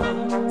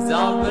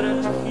za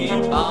vrchy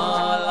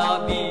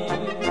Pálavy,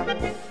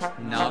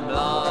 na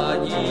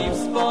mládí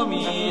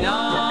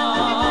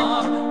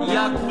vzpomínám,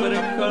 jak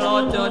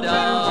vrchlo to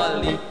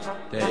dáli.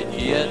 Teď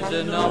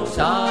jedno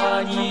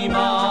přání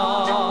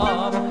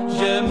mám,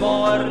 že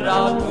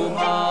Moravu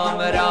mám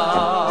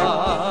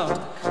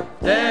rád.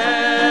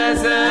 Té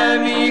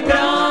zemi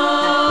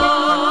krásné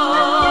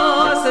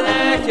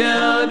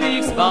chtěl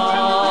bych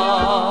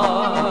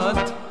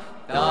spát.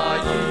 Ta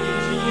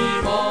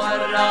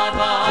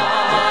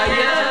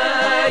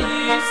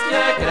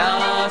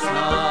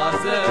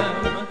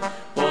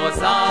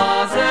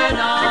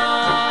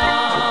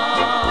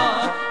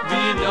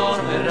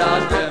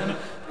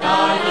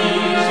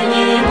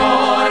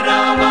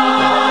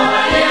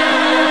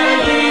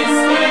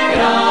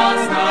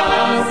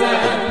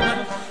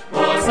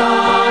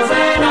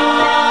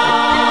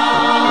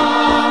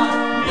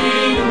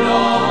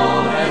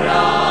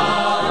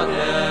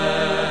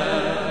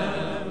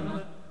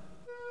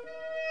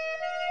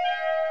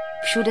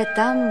všude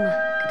tam,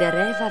 kde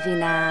réva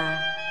vinná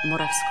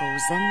moravskou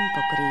zem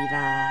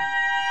pokrývá.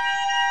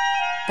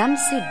 Tam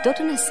si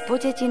dodnes po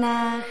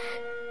dětinách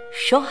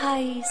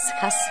šohaj z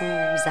chasů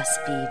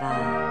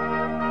zaspívá.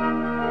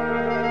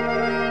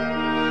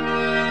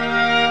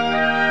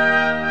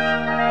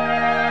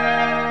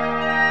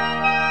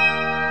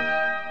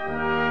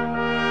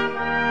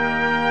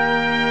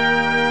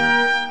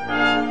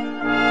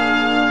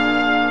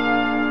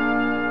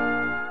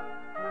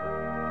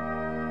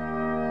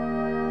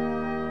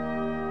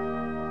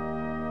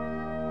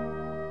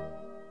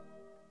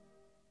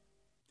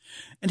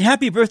 And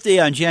happy birthday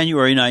on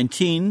January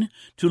 19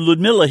 to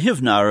Ludmila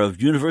Hivnar of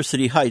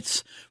University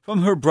Heights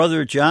from her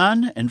brother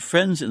John and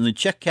friends in the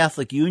Czech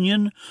Catholic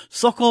Union,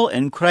 Sokol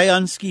and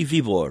Krajanski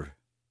Výbor.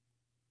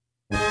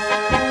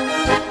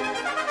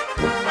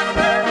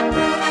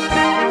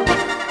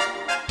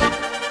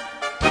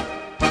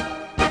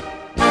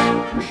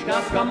 Už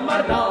nás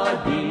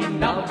kamarádi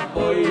na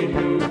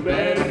vojnu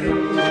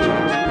beru,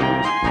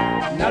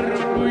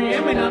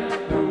 narukujeme na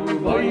tu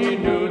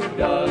vojnu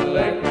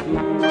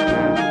daleku.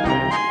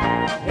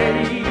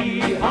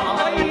 Hej,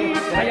 haj,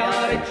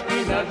 krajárečky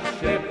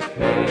naše,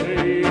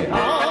 hej,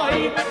 haj,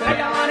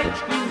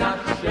 krajárečky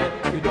naše,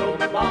 kdo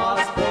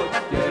vás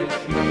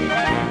potěší.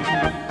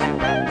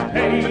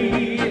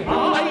 Hej,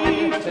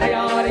 haj,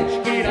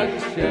 krajárečky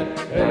naše,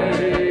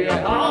 hej,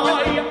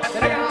 haj,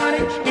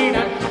 krajárečky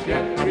naše,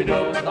 kdo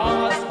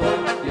vás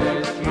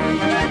potěší.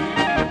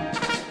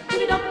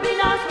 Kdo by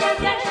nás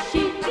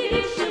potěší,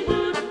 když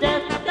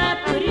budete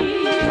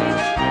pryč,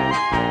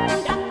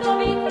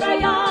 takových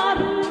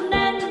krajárů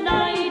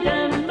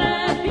nenajdeme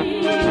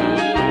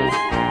víc.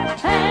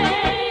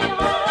 Hej,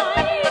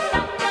 haj,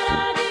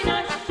 kamarádi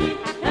naši,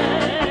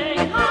 hej,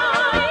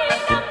 haj,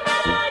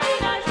 kamarádi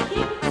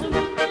naši,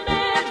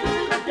 smutné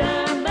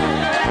budeme.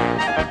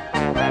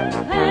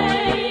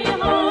 Hej,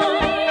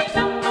 haj,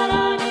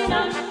 kamarádi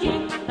naši,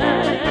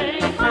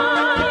 hej,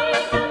 haj,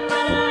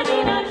 kamarádi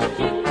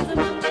naši,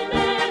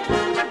 smutné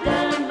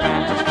budeme.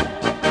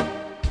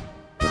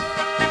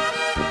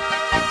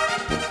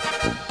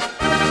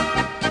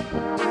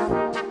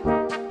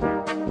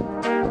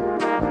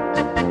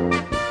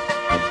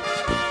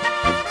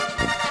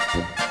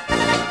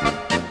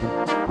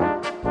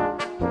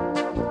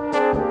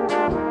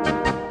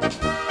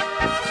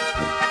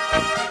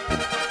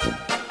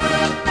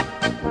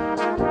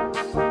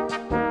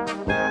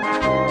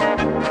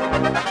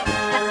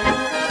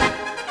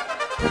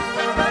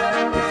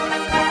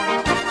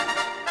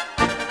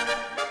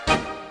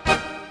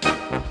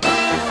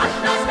 Až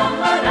nás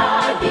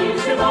kamarádi z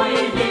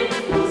vojny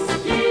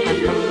pustí,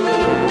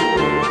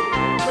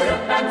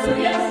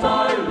 protancuje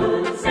spolu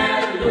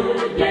celú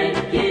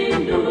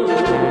dedinu.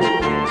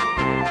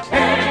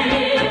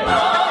 Hej,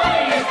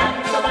 hoj,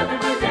 tancovat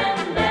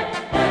budeme,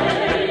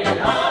 hej,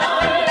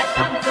 hoj,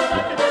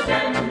 tancovat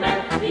budeme,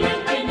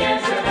 jedině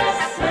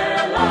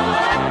zvesela.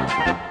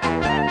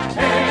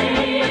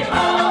 Hej,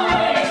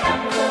 hoj,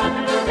 tancovat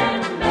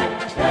budeme,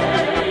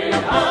 hej,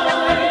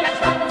 hoj,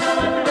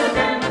 tancovat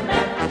budeme,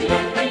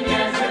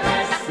 jedině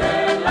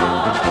zvesela.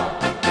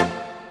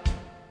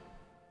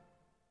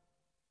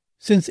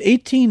 Since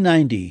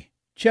 1890,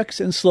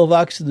 Czechs and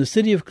Slovaks in the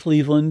city of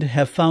Cleveland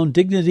have found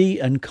dignity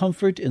and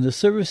comfort in the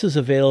services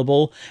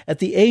available at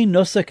the A.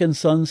 Nosek &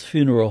 Sons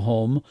Funeral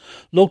Home,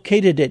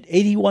 located at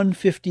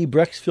 8150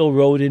 Brecksville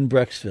Road in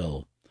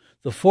Brecksville.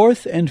 The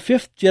fourth and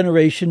fifth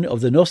generation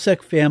of the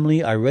Nosek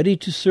family are ready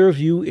to serve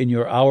you in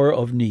your hour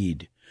of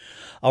need.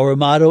 Our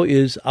motto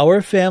is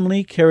Our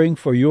Family Caring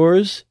for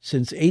Yours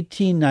since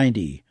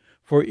 1890.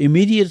 For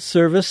immediate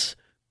service,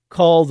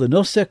 call the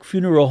Nosek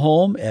Funeral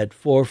Home at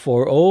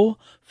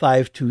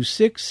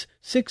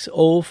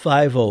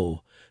 440-526-6050.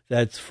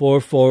 That's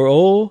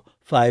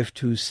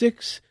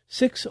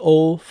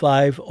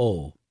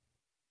 440-526-6050.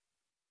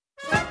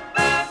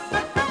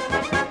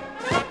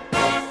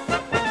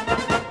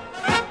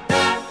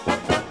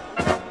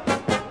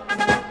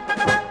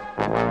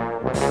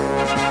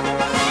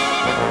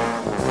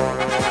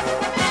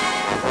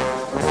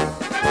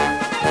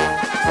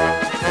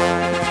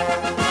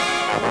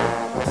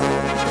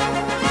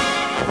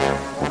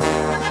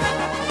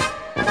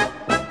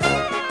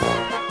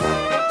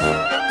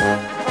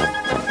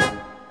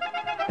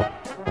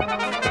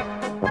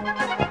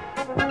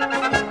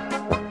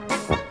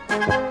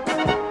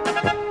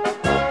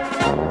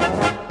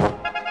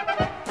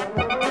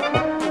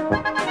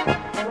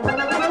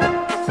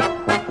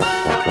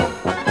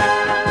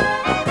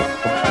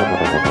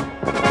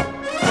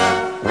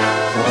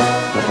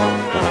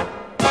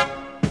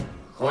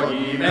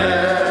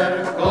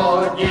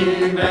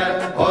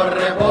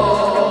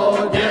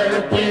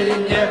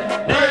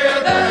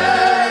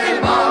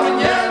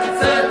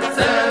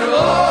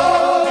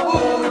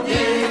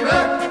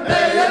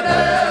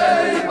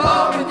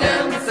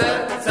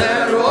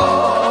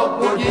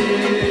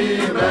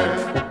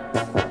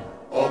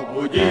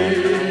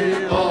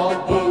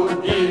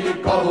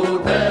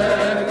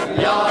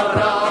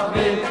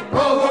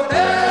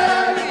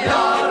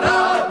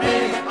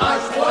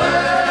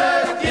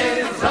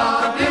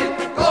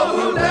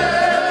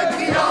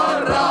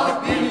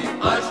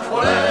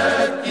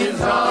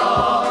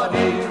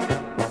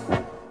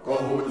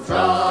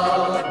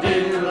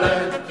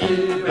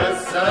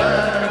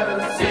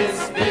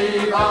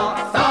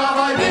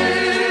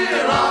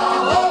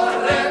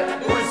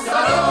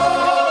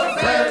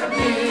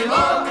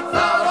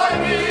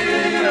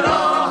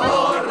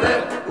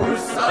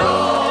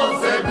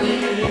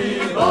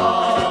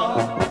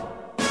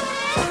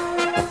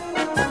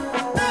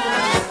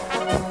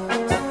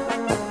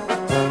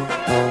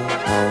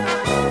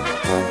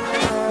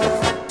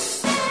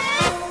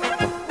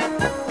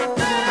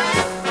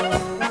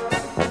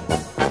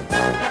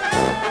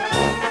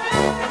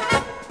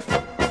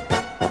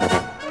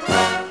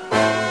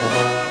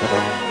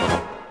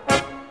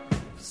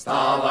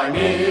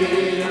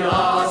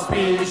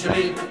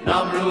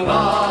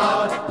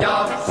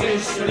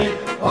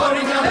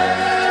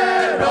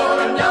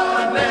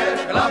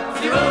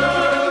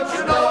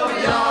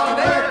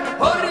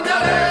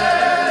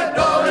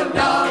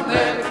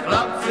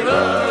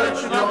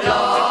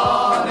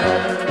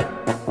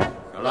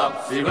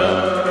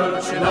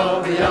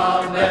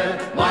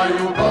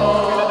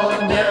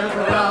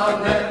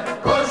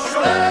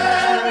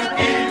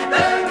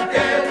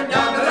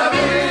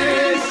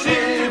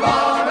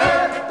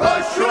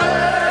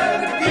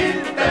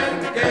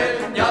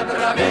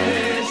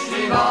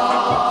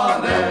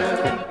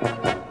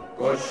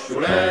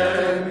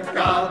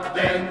 Šulenka,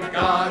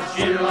 tenka,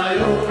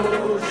 žilaju,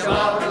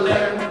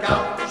 švadlenka,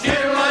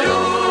 žilaju,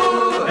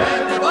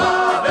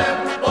 hedvábem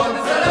pod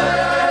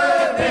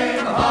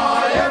zeleným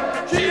hájem,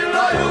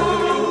 žilaju,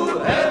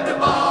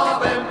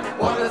 hedvábem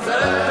pod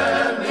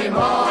zeleným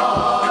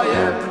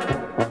hájem.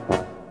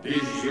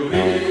 Když ju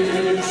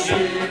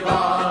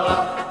vyšívala,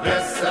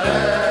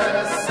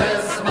 veselé se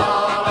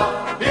smála,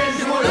 když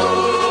mu ju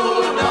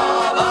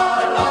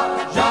dávala,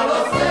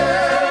 žalostně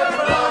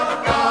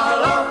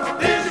plakala,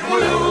 když mu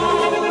ju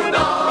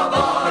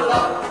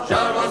dávala,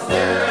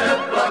 žalostně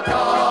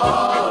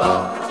plakala.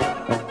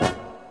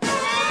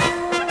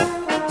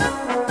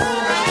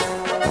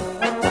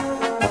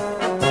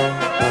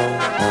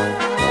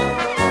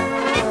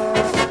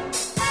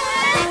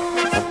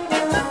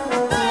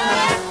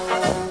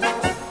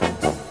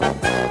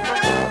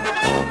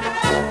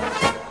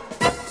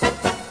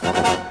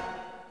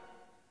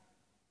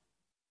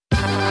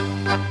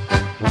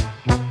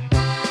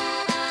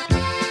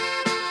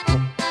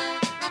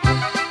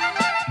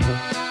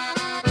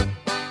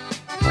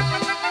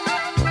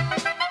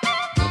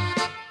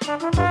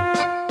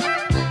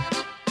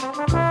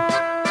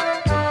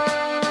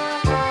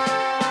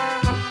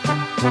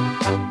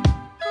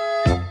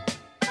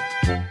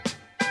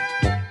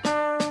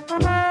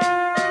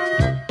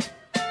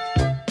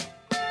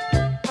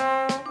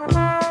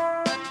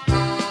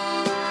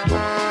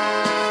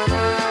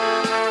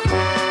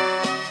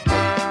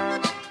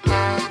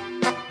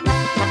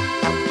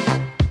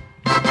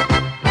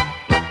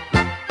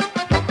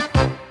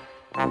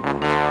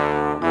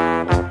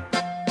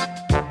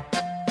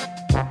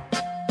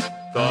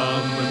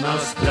 Tam na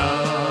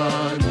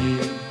stráni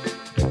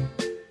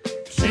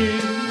při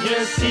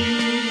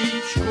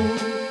měsíčku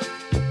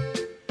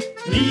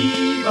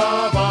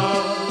líbává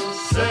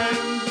jsem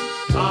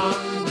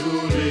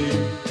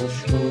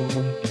Anduličku.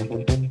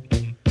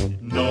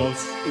 Noc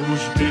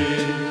už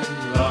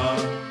byla,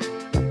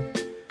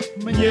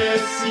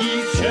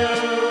 měsíc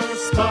šel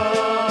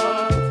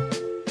spát,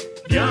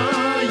 já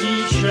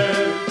jí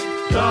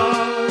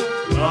šeptal,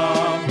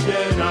 mám tě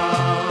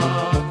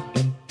rád.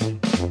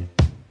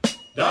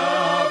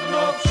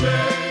 Dávno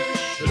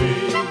přešly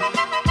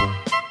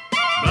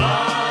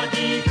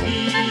mládí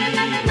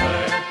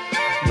chvíle,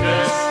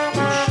 dnes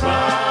už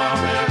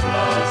máme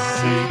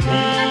vlasy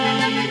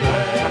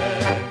bílé.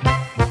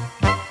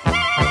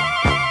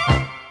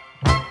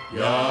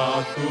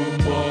 Já tu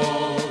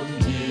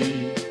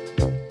moji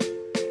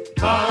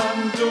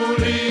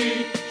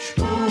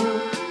Anduličku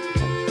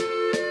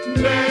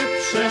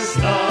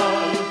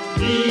nepřestal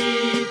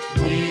mít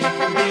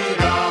nikdy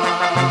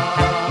rád.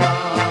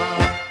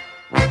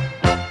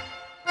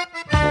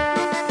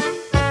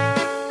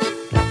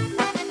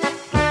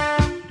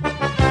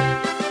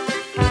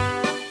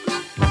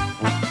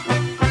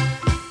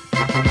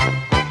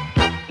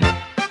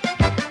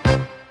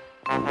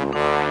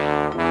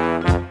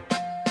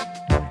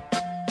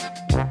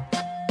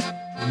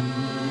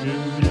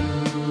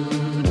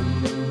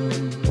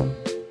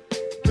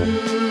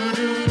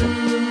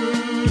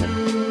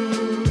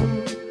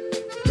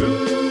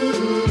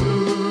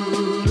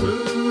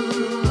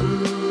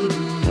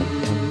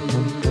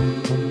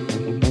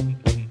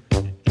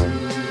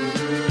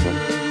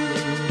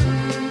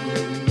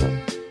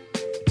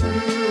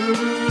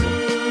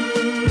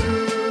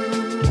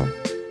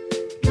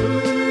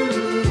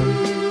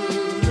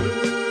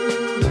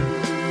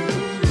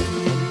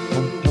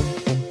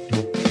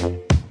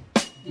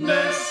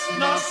 Dnes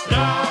na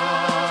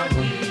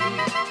stráni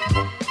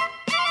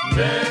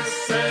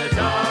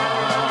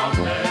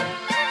nesedáme,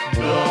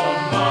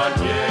 doma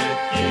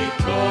děti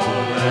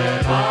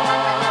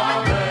koleváme.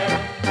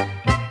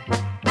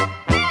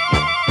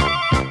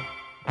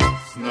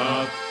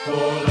 Snad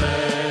po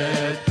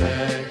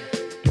létech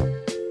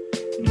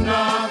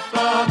na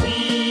ta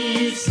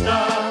místa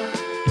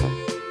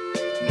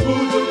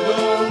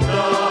budou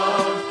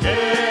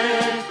také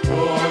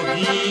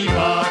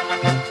chodívat.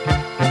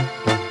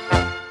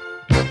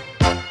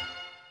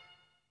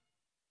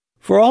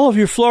 For all of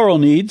your floral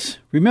needs,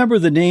 remember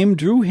the name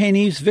Drew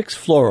Haney's Vicks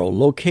Floral,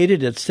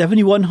 located at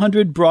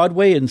 7100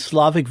 Broadway in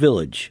Slavic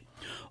Village.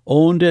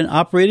 Owned and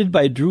operated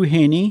by Drew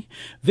Haney,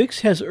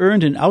 Vicks has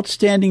earned an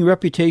outstanding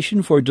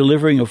reputation for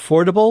delivering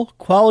affordable,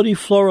 quality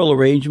floral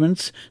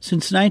arrangements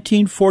since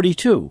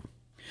 1942.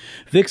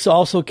 Vicks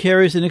also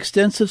carries an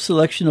extensive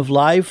selection of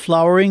live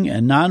flowering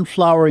and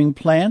non-flowering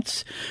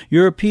plants,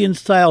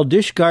 European-style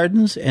dish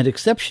gardens, and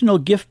exceptional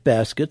gift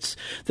baskets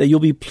that you'll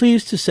be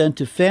pleased to send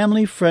to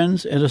family,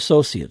 friends, and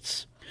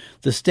associates.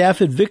 The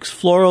staff at Vicks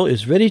Floral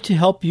is ready to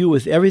help you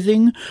with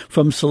everything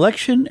from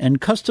selection and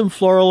custom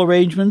floral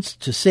arrangements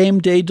to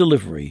same-day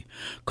delivery.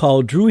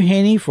 Call Drew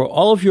Haney for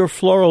all of your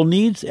floral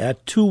needs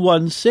at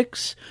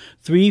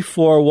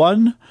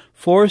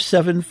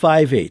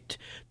 216-341-4758.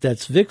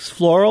 That's Vicks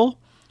Floral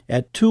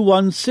at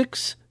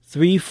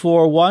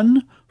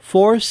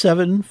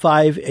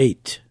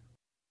 216-341-4758.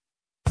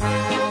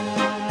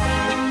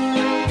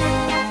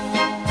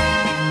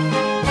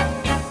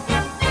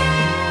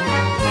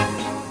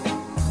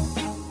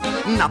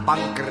 Na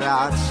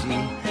Pankráci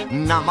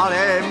Na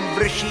malém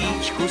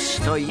vršíčku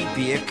stojí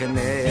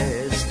pěkné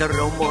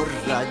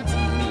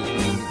stromořadí.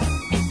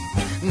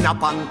 Na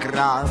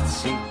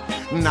Pankráci,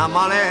 na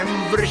malém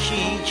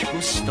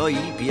vršíčku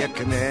stojí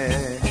pěkné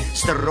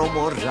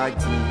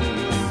stromořadí.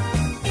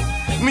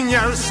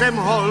 Měl jsem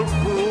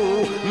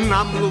holku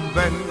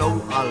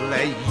namluvenou, ale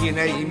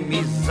jinej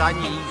mi za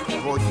ní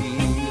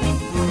chodí.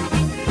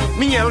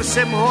 Měl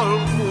jsem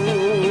holku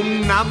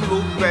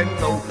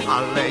namluvenou,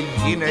 ale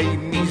jinej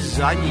mi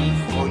za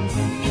ní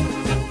chodí.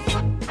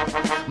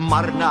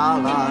 Marná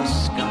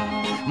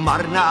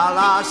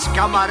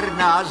láska,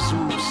 marná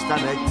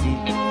zůstane ti,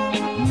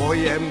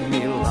 moje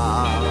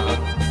milá.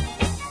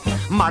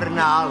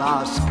 Marná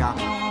láska,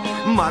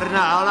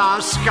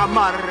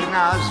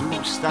 marná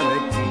zůstane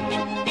ti,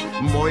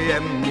 moje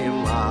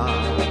milá.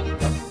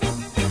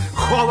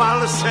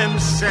 Choval jsem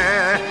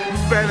se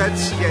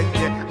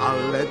velectěně,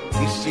 ale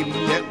ty si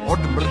mě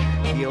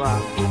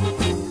odmrštila.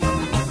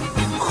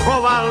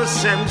 Choval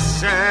jsem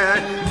se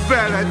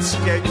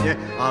velectěně,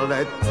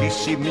 ale ty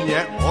si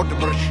mě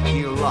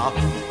odmrštila.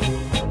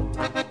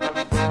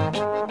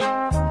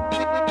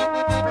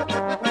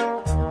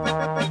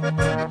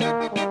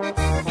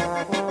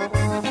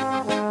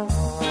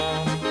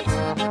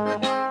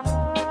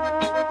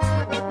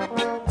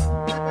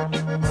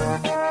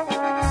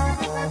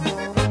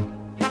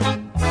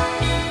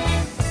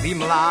 Vy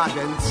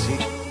mládenci,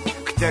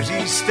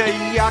 kteří jste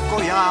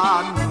jako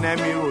já,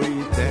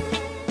 nemilujte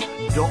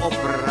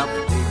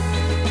doopravdy.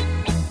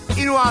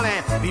 No ale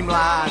vy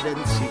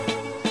mládenci,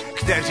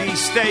 kteří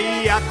jste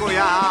jako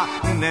já,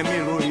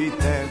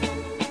 nemilujte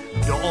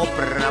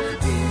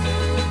doopravdy.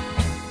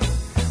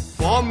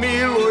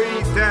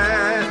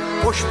 Pomilujte,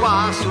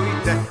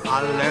 pošpásujte,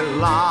 ale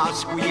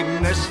lásku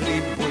jim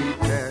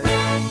neslibujte.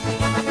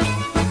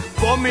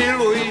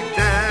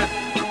 Pomilujte,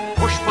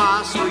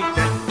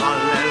 pošpásujte,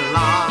 ale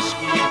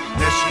lásku jim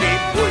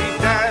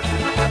neslibujte.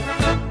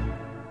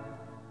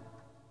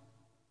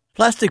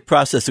 Plastic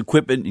Process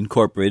Equipment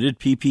Incorporated,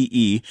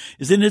 PPE,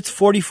 is in its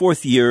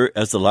 44th year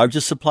as the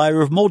largest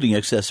supplier of molding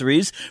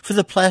accessories for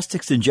the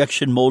plastics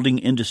injection molding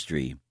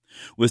industry.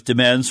 With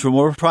demands for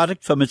more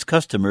product from its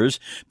customers,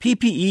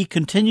 PPE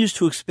continues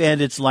to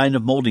expand its line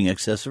of molding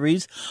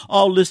accessories,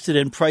 all listed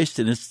and priced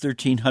in its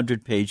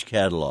 1,300-page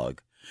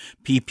catalog.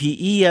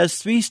 PPE has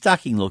 3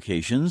 stocking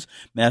locations: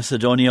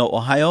 Macedonia,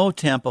 Ohio,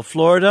 Tampa,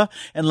 Florida,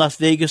 and Las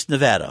Vegas,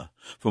 Nevada.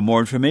 For more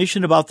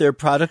information about their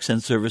products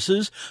and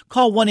services,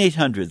 call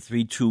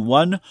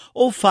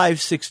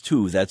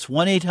 1-800-321-0562. That's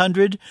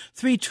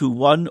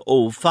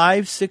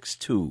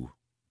 1-800-321-0562.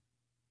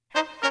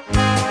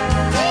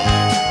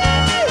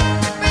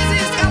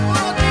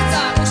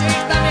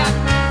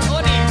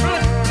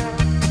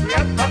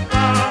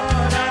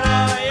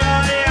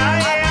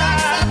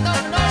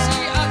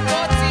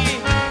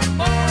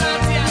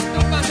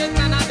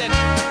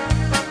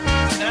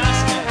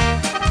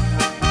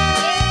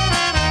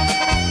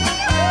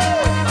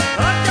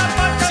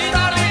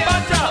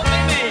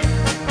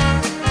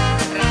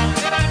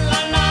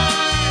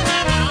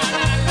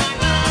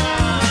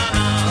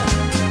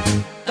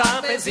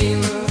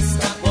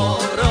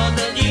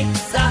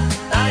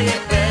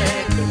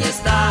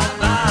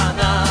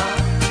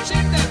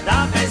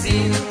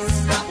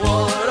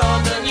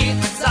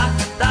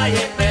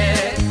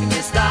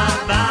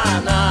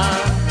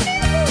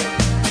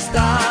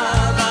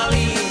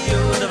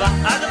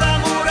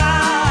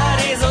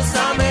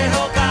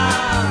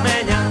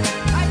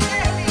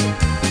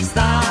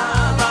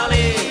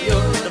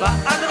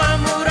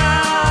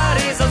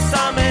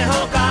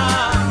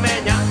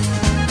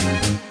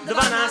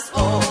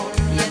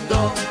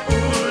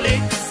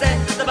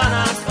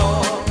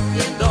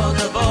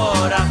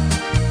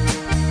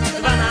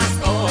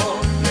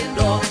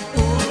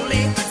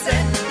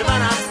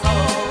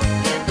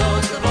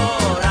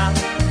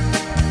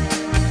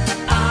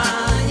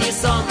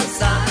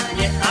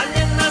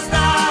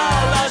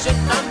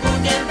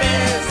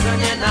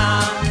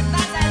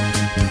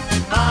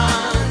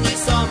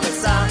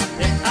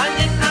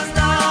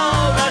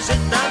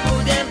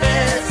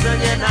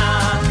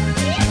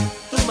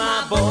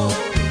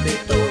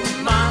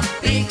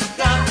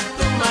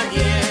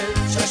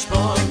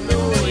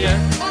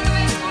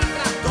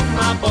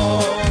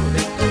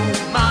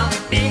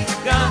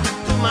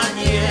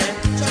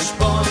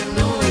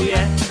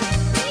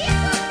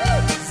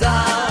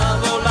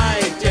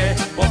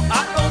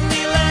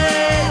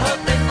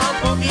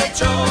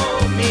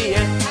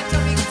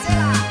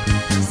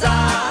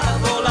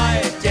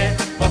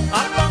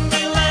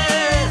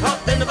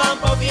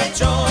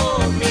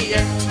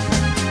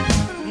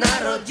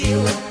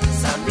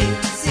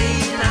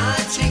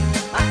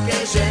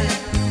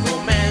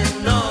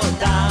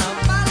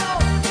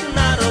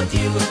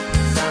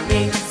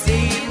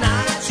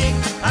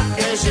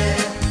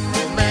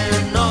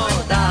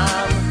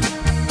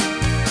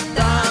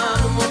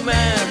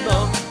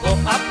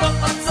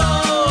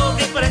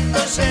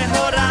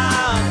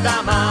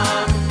 Dama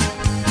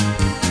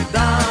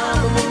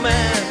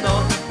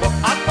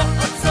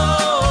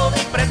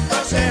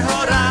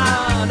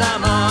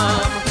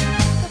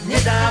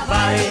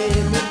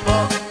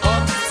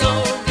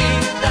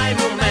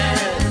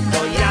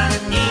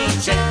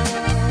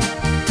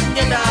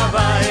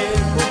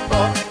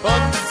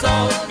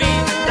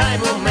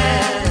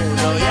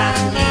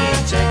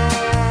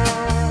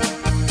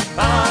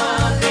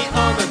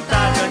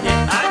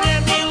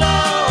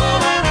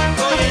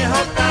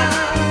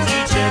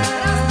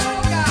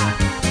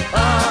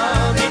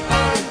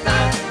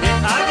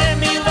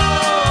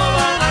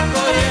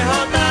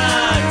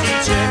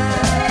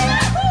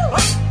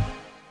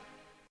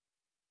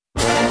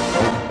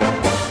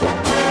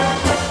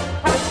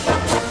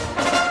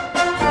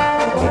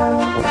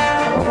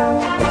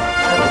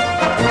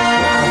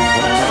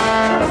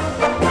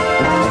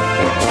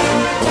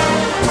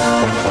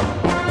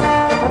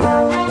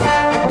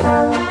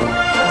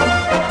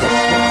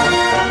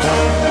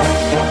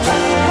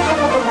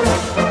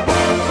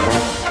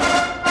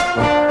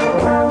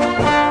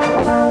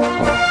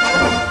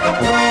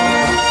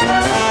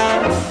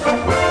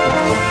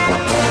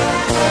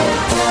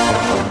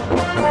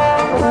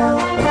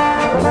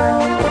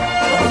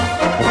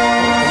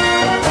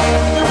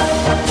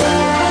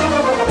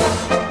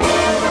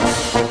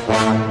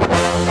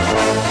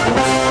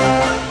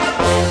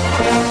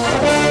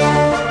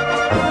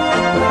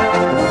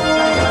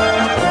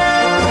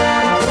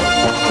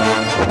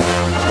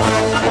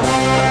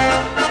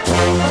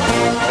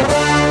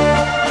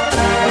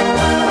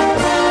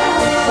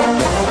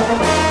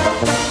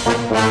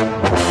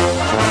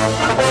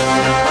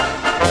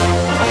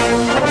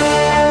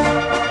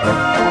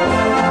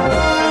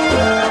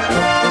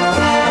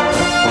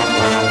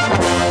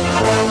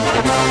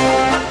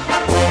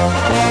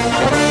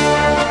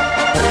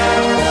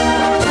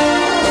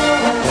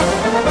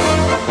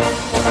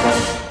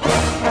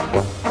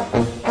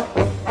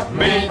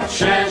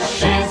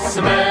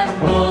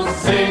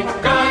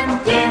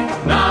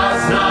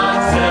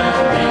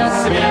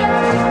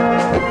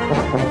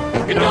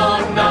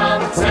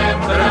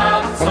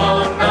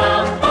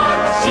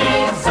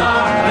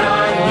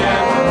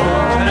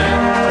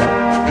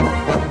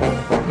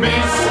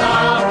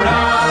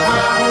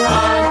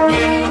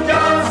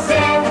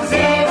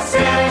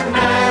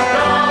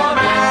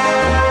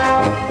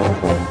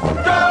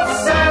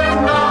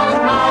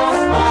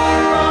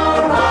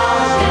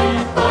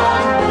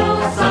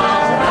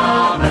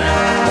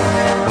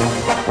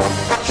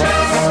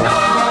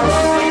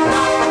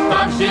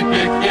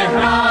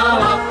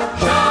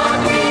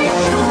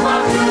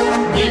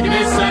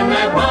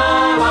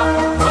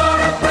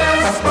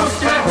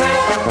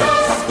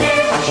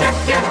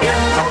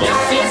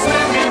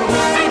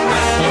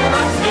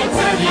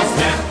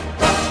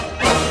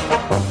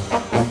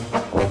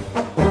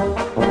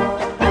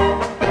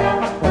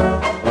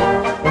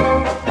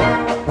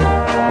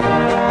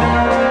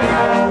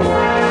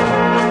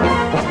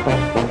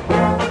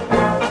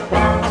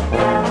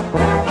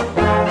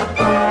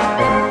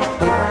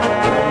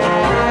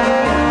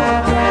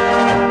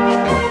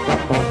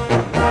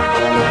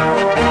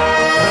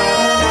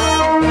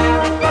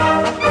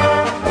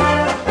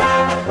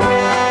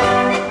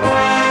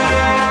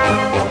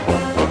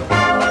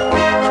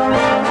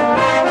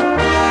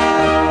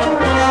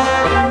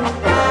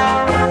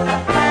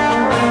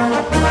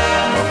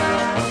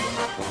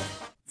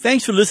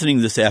Thanks for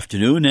listening this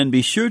afternoon, and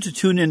be sure to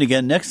tune in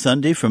again next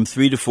Sunday from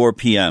 3 to 4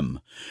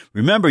 p.m.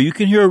 Remember, you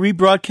can hear a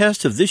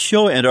rebroadcast of this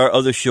show and our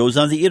other shows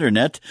on the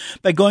Internet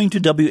by going to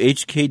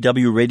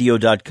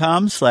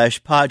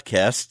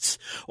whkwradio.com/podcasts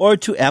or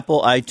to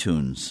Apple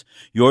iTunes.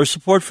 Your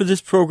support for this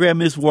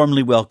program is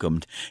warmly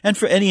welcomed. And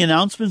for any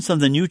announcements on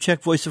the New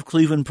Czech Voice of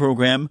Cleveland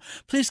program,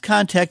 please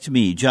contact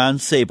me, John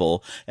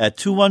Sable, at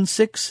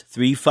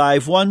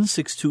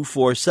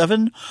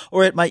 216-351-6247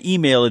 or at my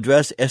email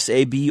address,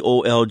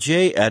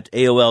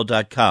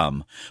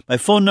 sabolj@aol.com. My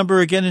phone number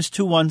again is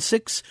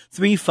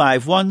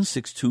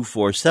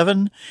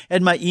 216-351-6247,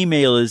 and my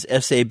email is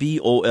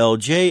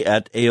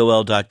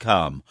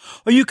sabolj@aol.com.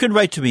 Or you can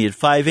write to me at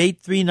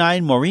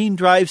 5839 Maureen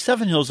Drive,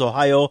 Seven Hills,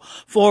 Ohio,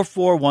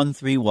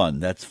 44131.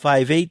 That's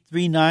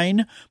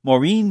 5839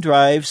 Maureen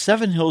Drive,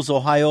 Seven Hills,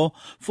 Ohio,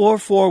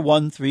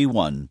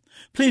 44131.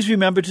 Please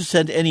remember to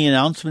send any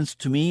announcements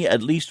to me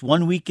at least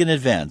 1 week in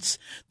advance.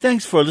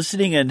 Thanks for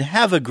listening and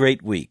have a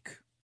great week.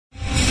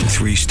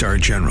 3-star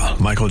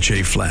General Michael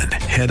J. Flynn,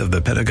 head of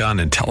the Pentagon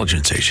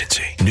Intelligence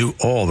Agency, knew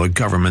all the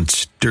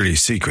government's dirty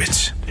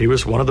secrets. He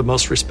was one of the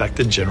most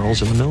respected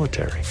generals in the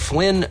military.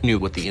 Flynn knew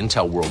what the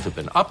intel world had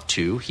been up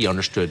to. He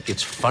understood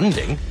its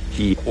funding.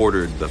 He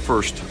ordered the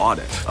first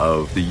audit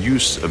of the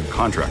use of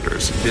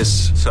contractors.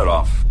 This set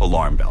off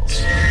alarm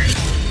bells.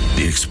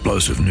 The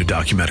explosive new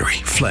documentary,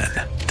 Flynn,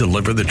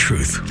 Deliver the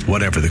Truth,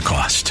 Whatever the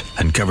Cost,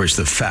 uncovers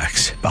the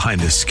facts behind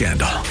this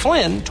scandal.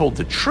 Flynn told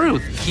the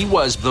truth. He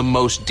was the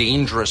most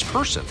dangerous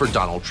person for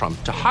Donald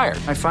Trump to hire.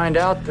 I find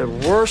out the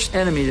worst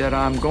enemy that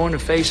I'm going to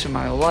face in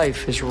my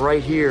life is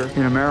right here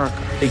in America.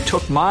 They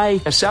took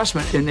my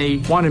assessment and they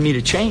wanted me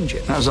to change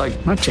it. And I was like,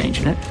 I'm not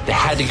changing it. They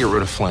had to get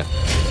rid of Flynn.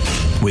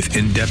 With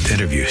in-depth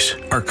interviews,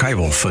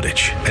 archival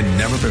footage, and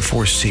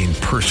never-before-seen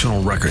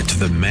personal records of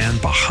the man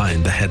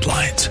behind the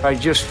headlines. I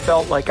just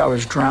felt like I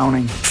was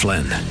drowning.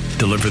 Flynn,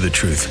 Deliver the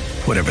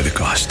Truth, Whatever the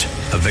Cost.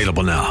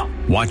 Available now.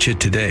 Watch it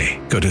today.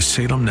 Go to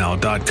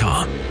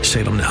salemnow.com.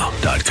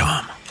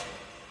 salemnow.com.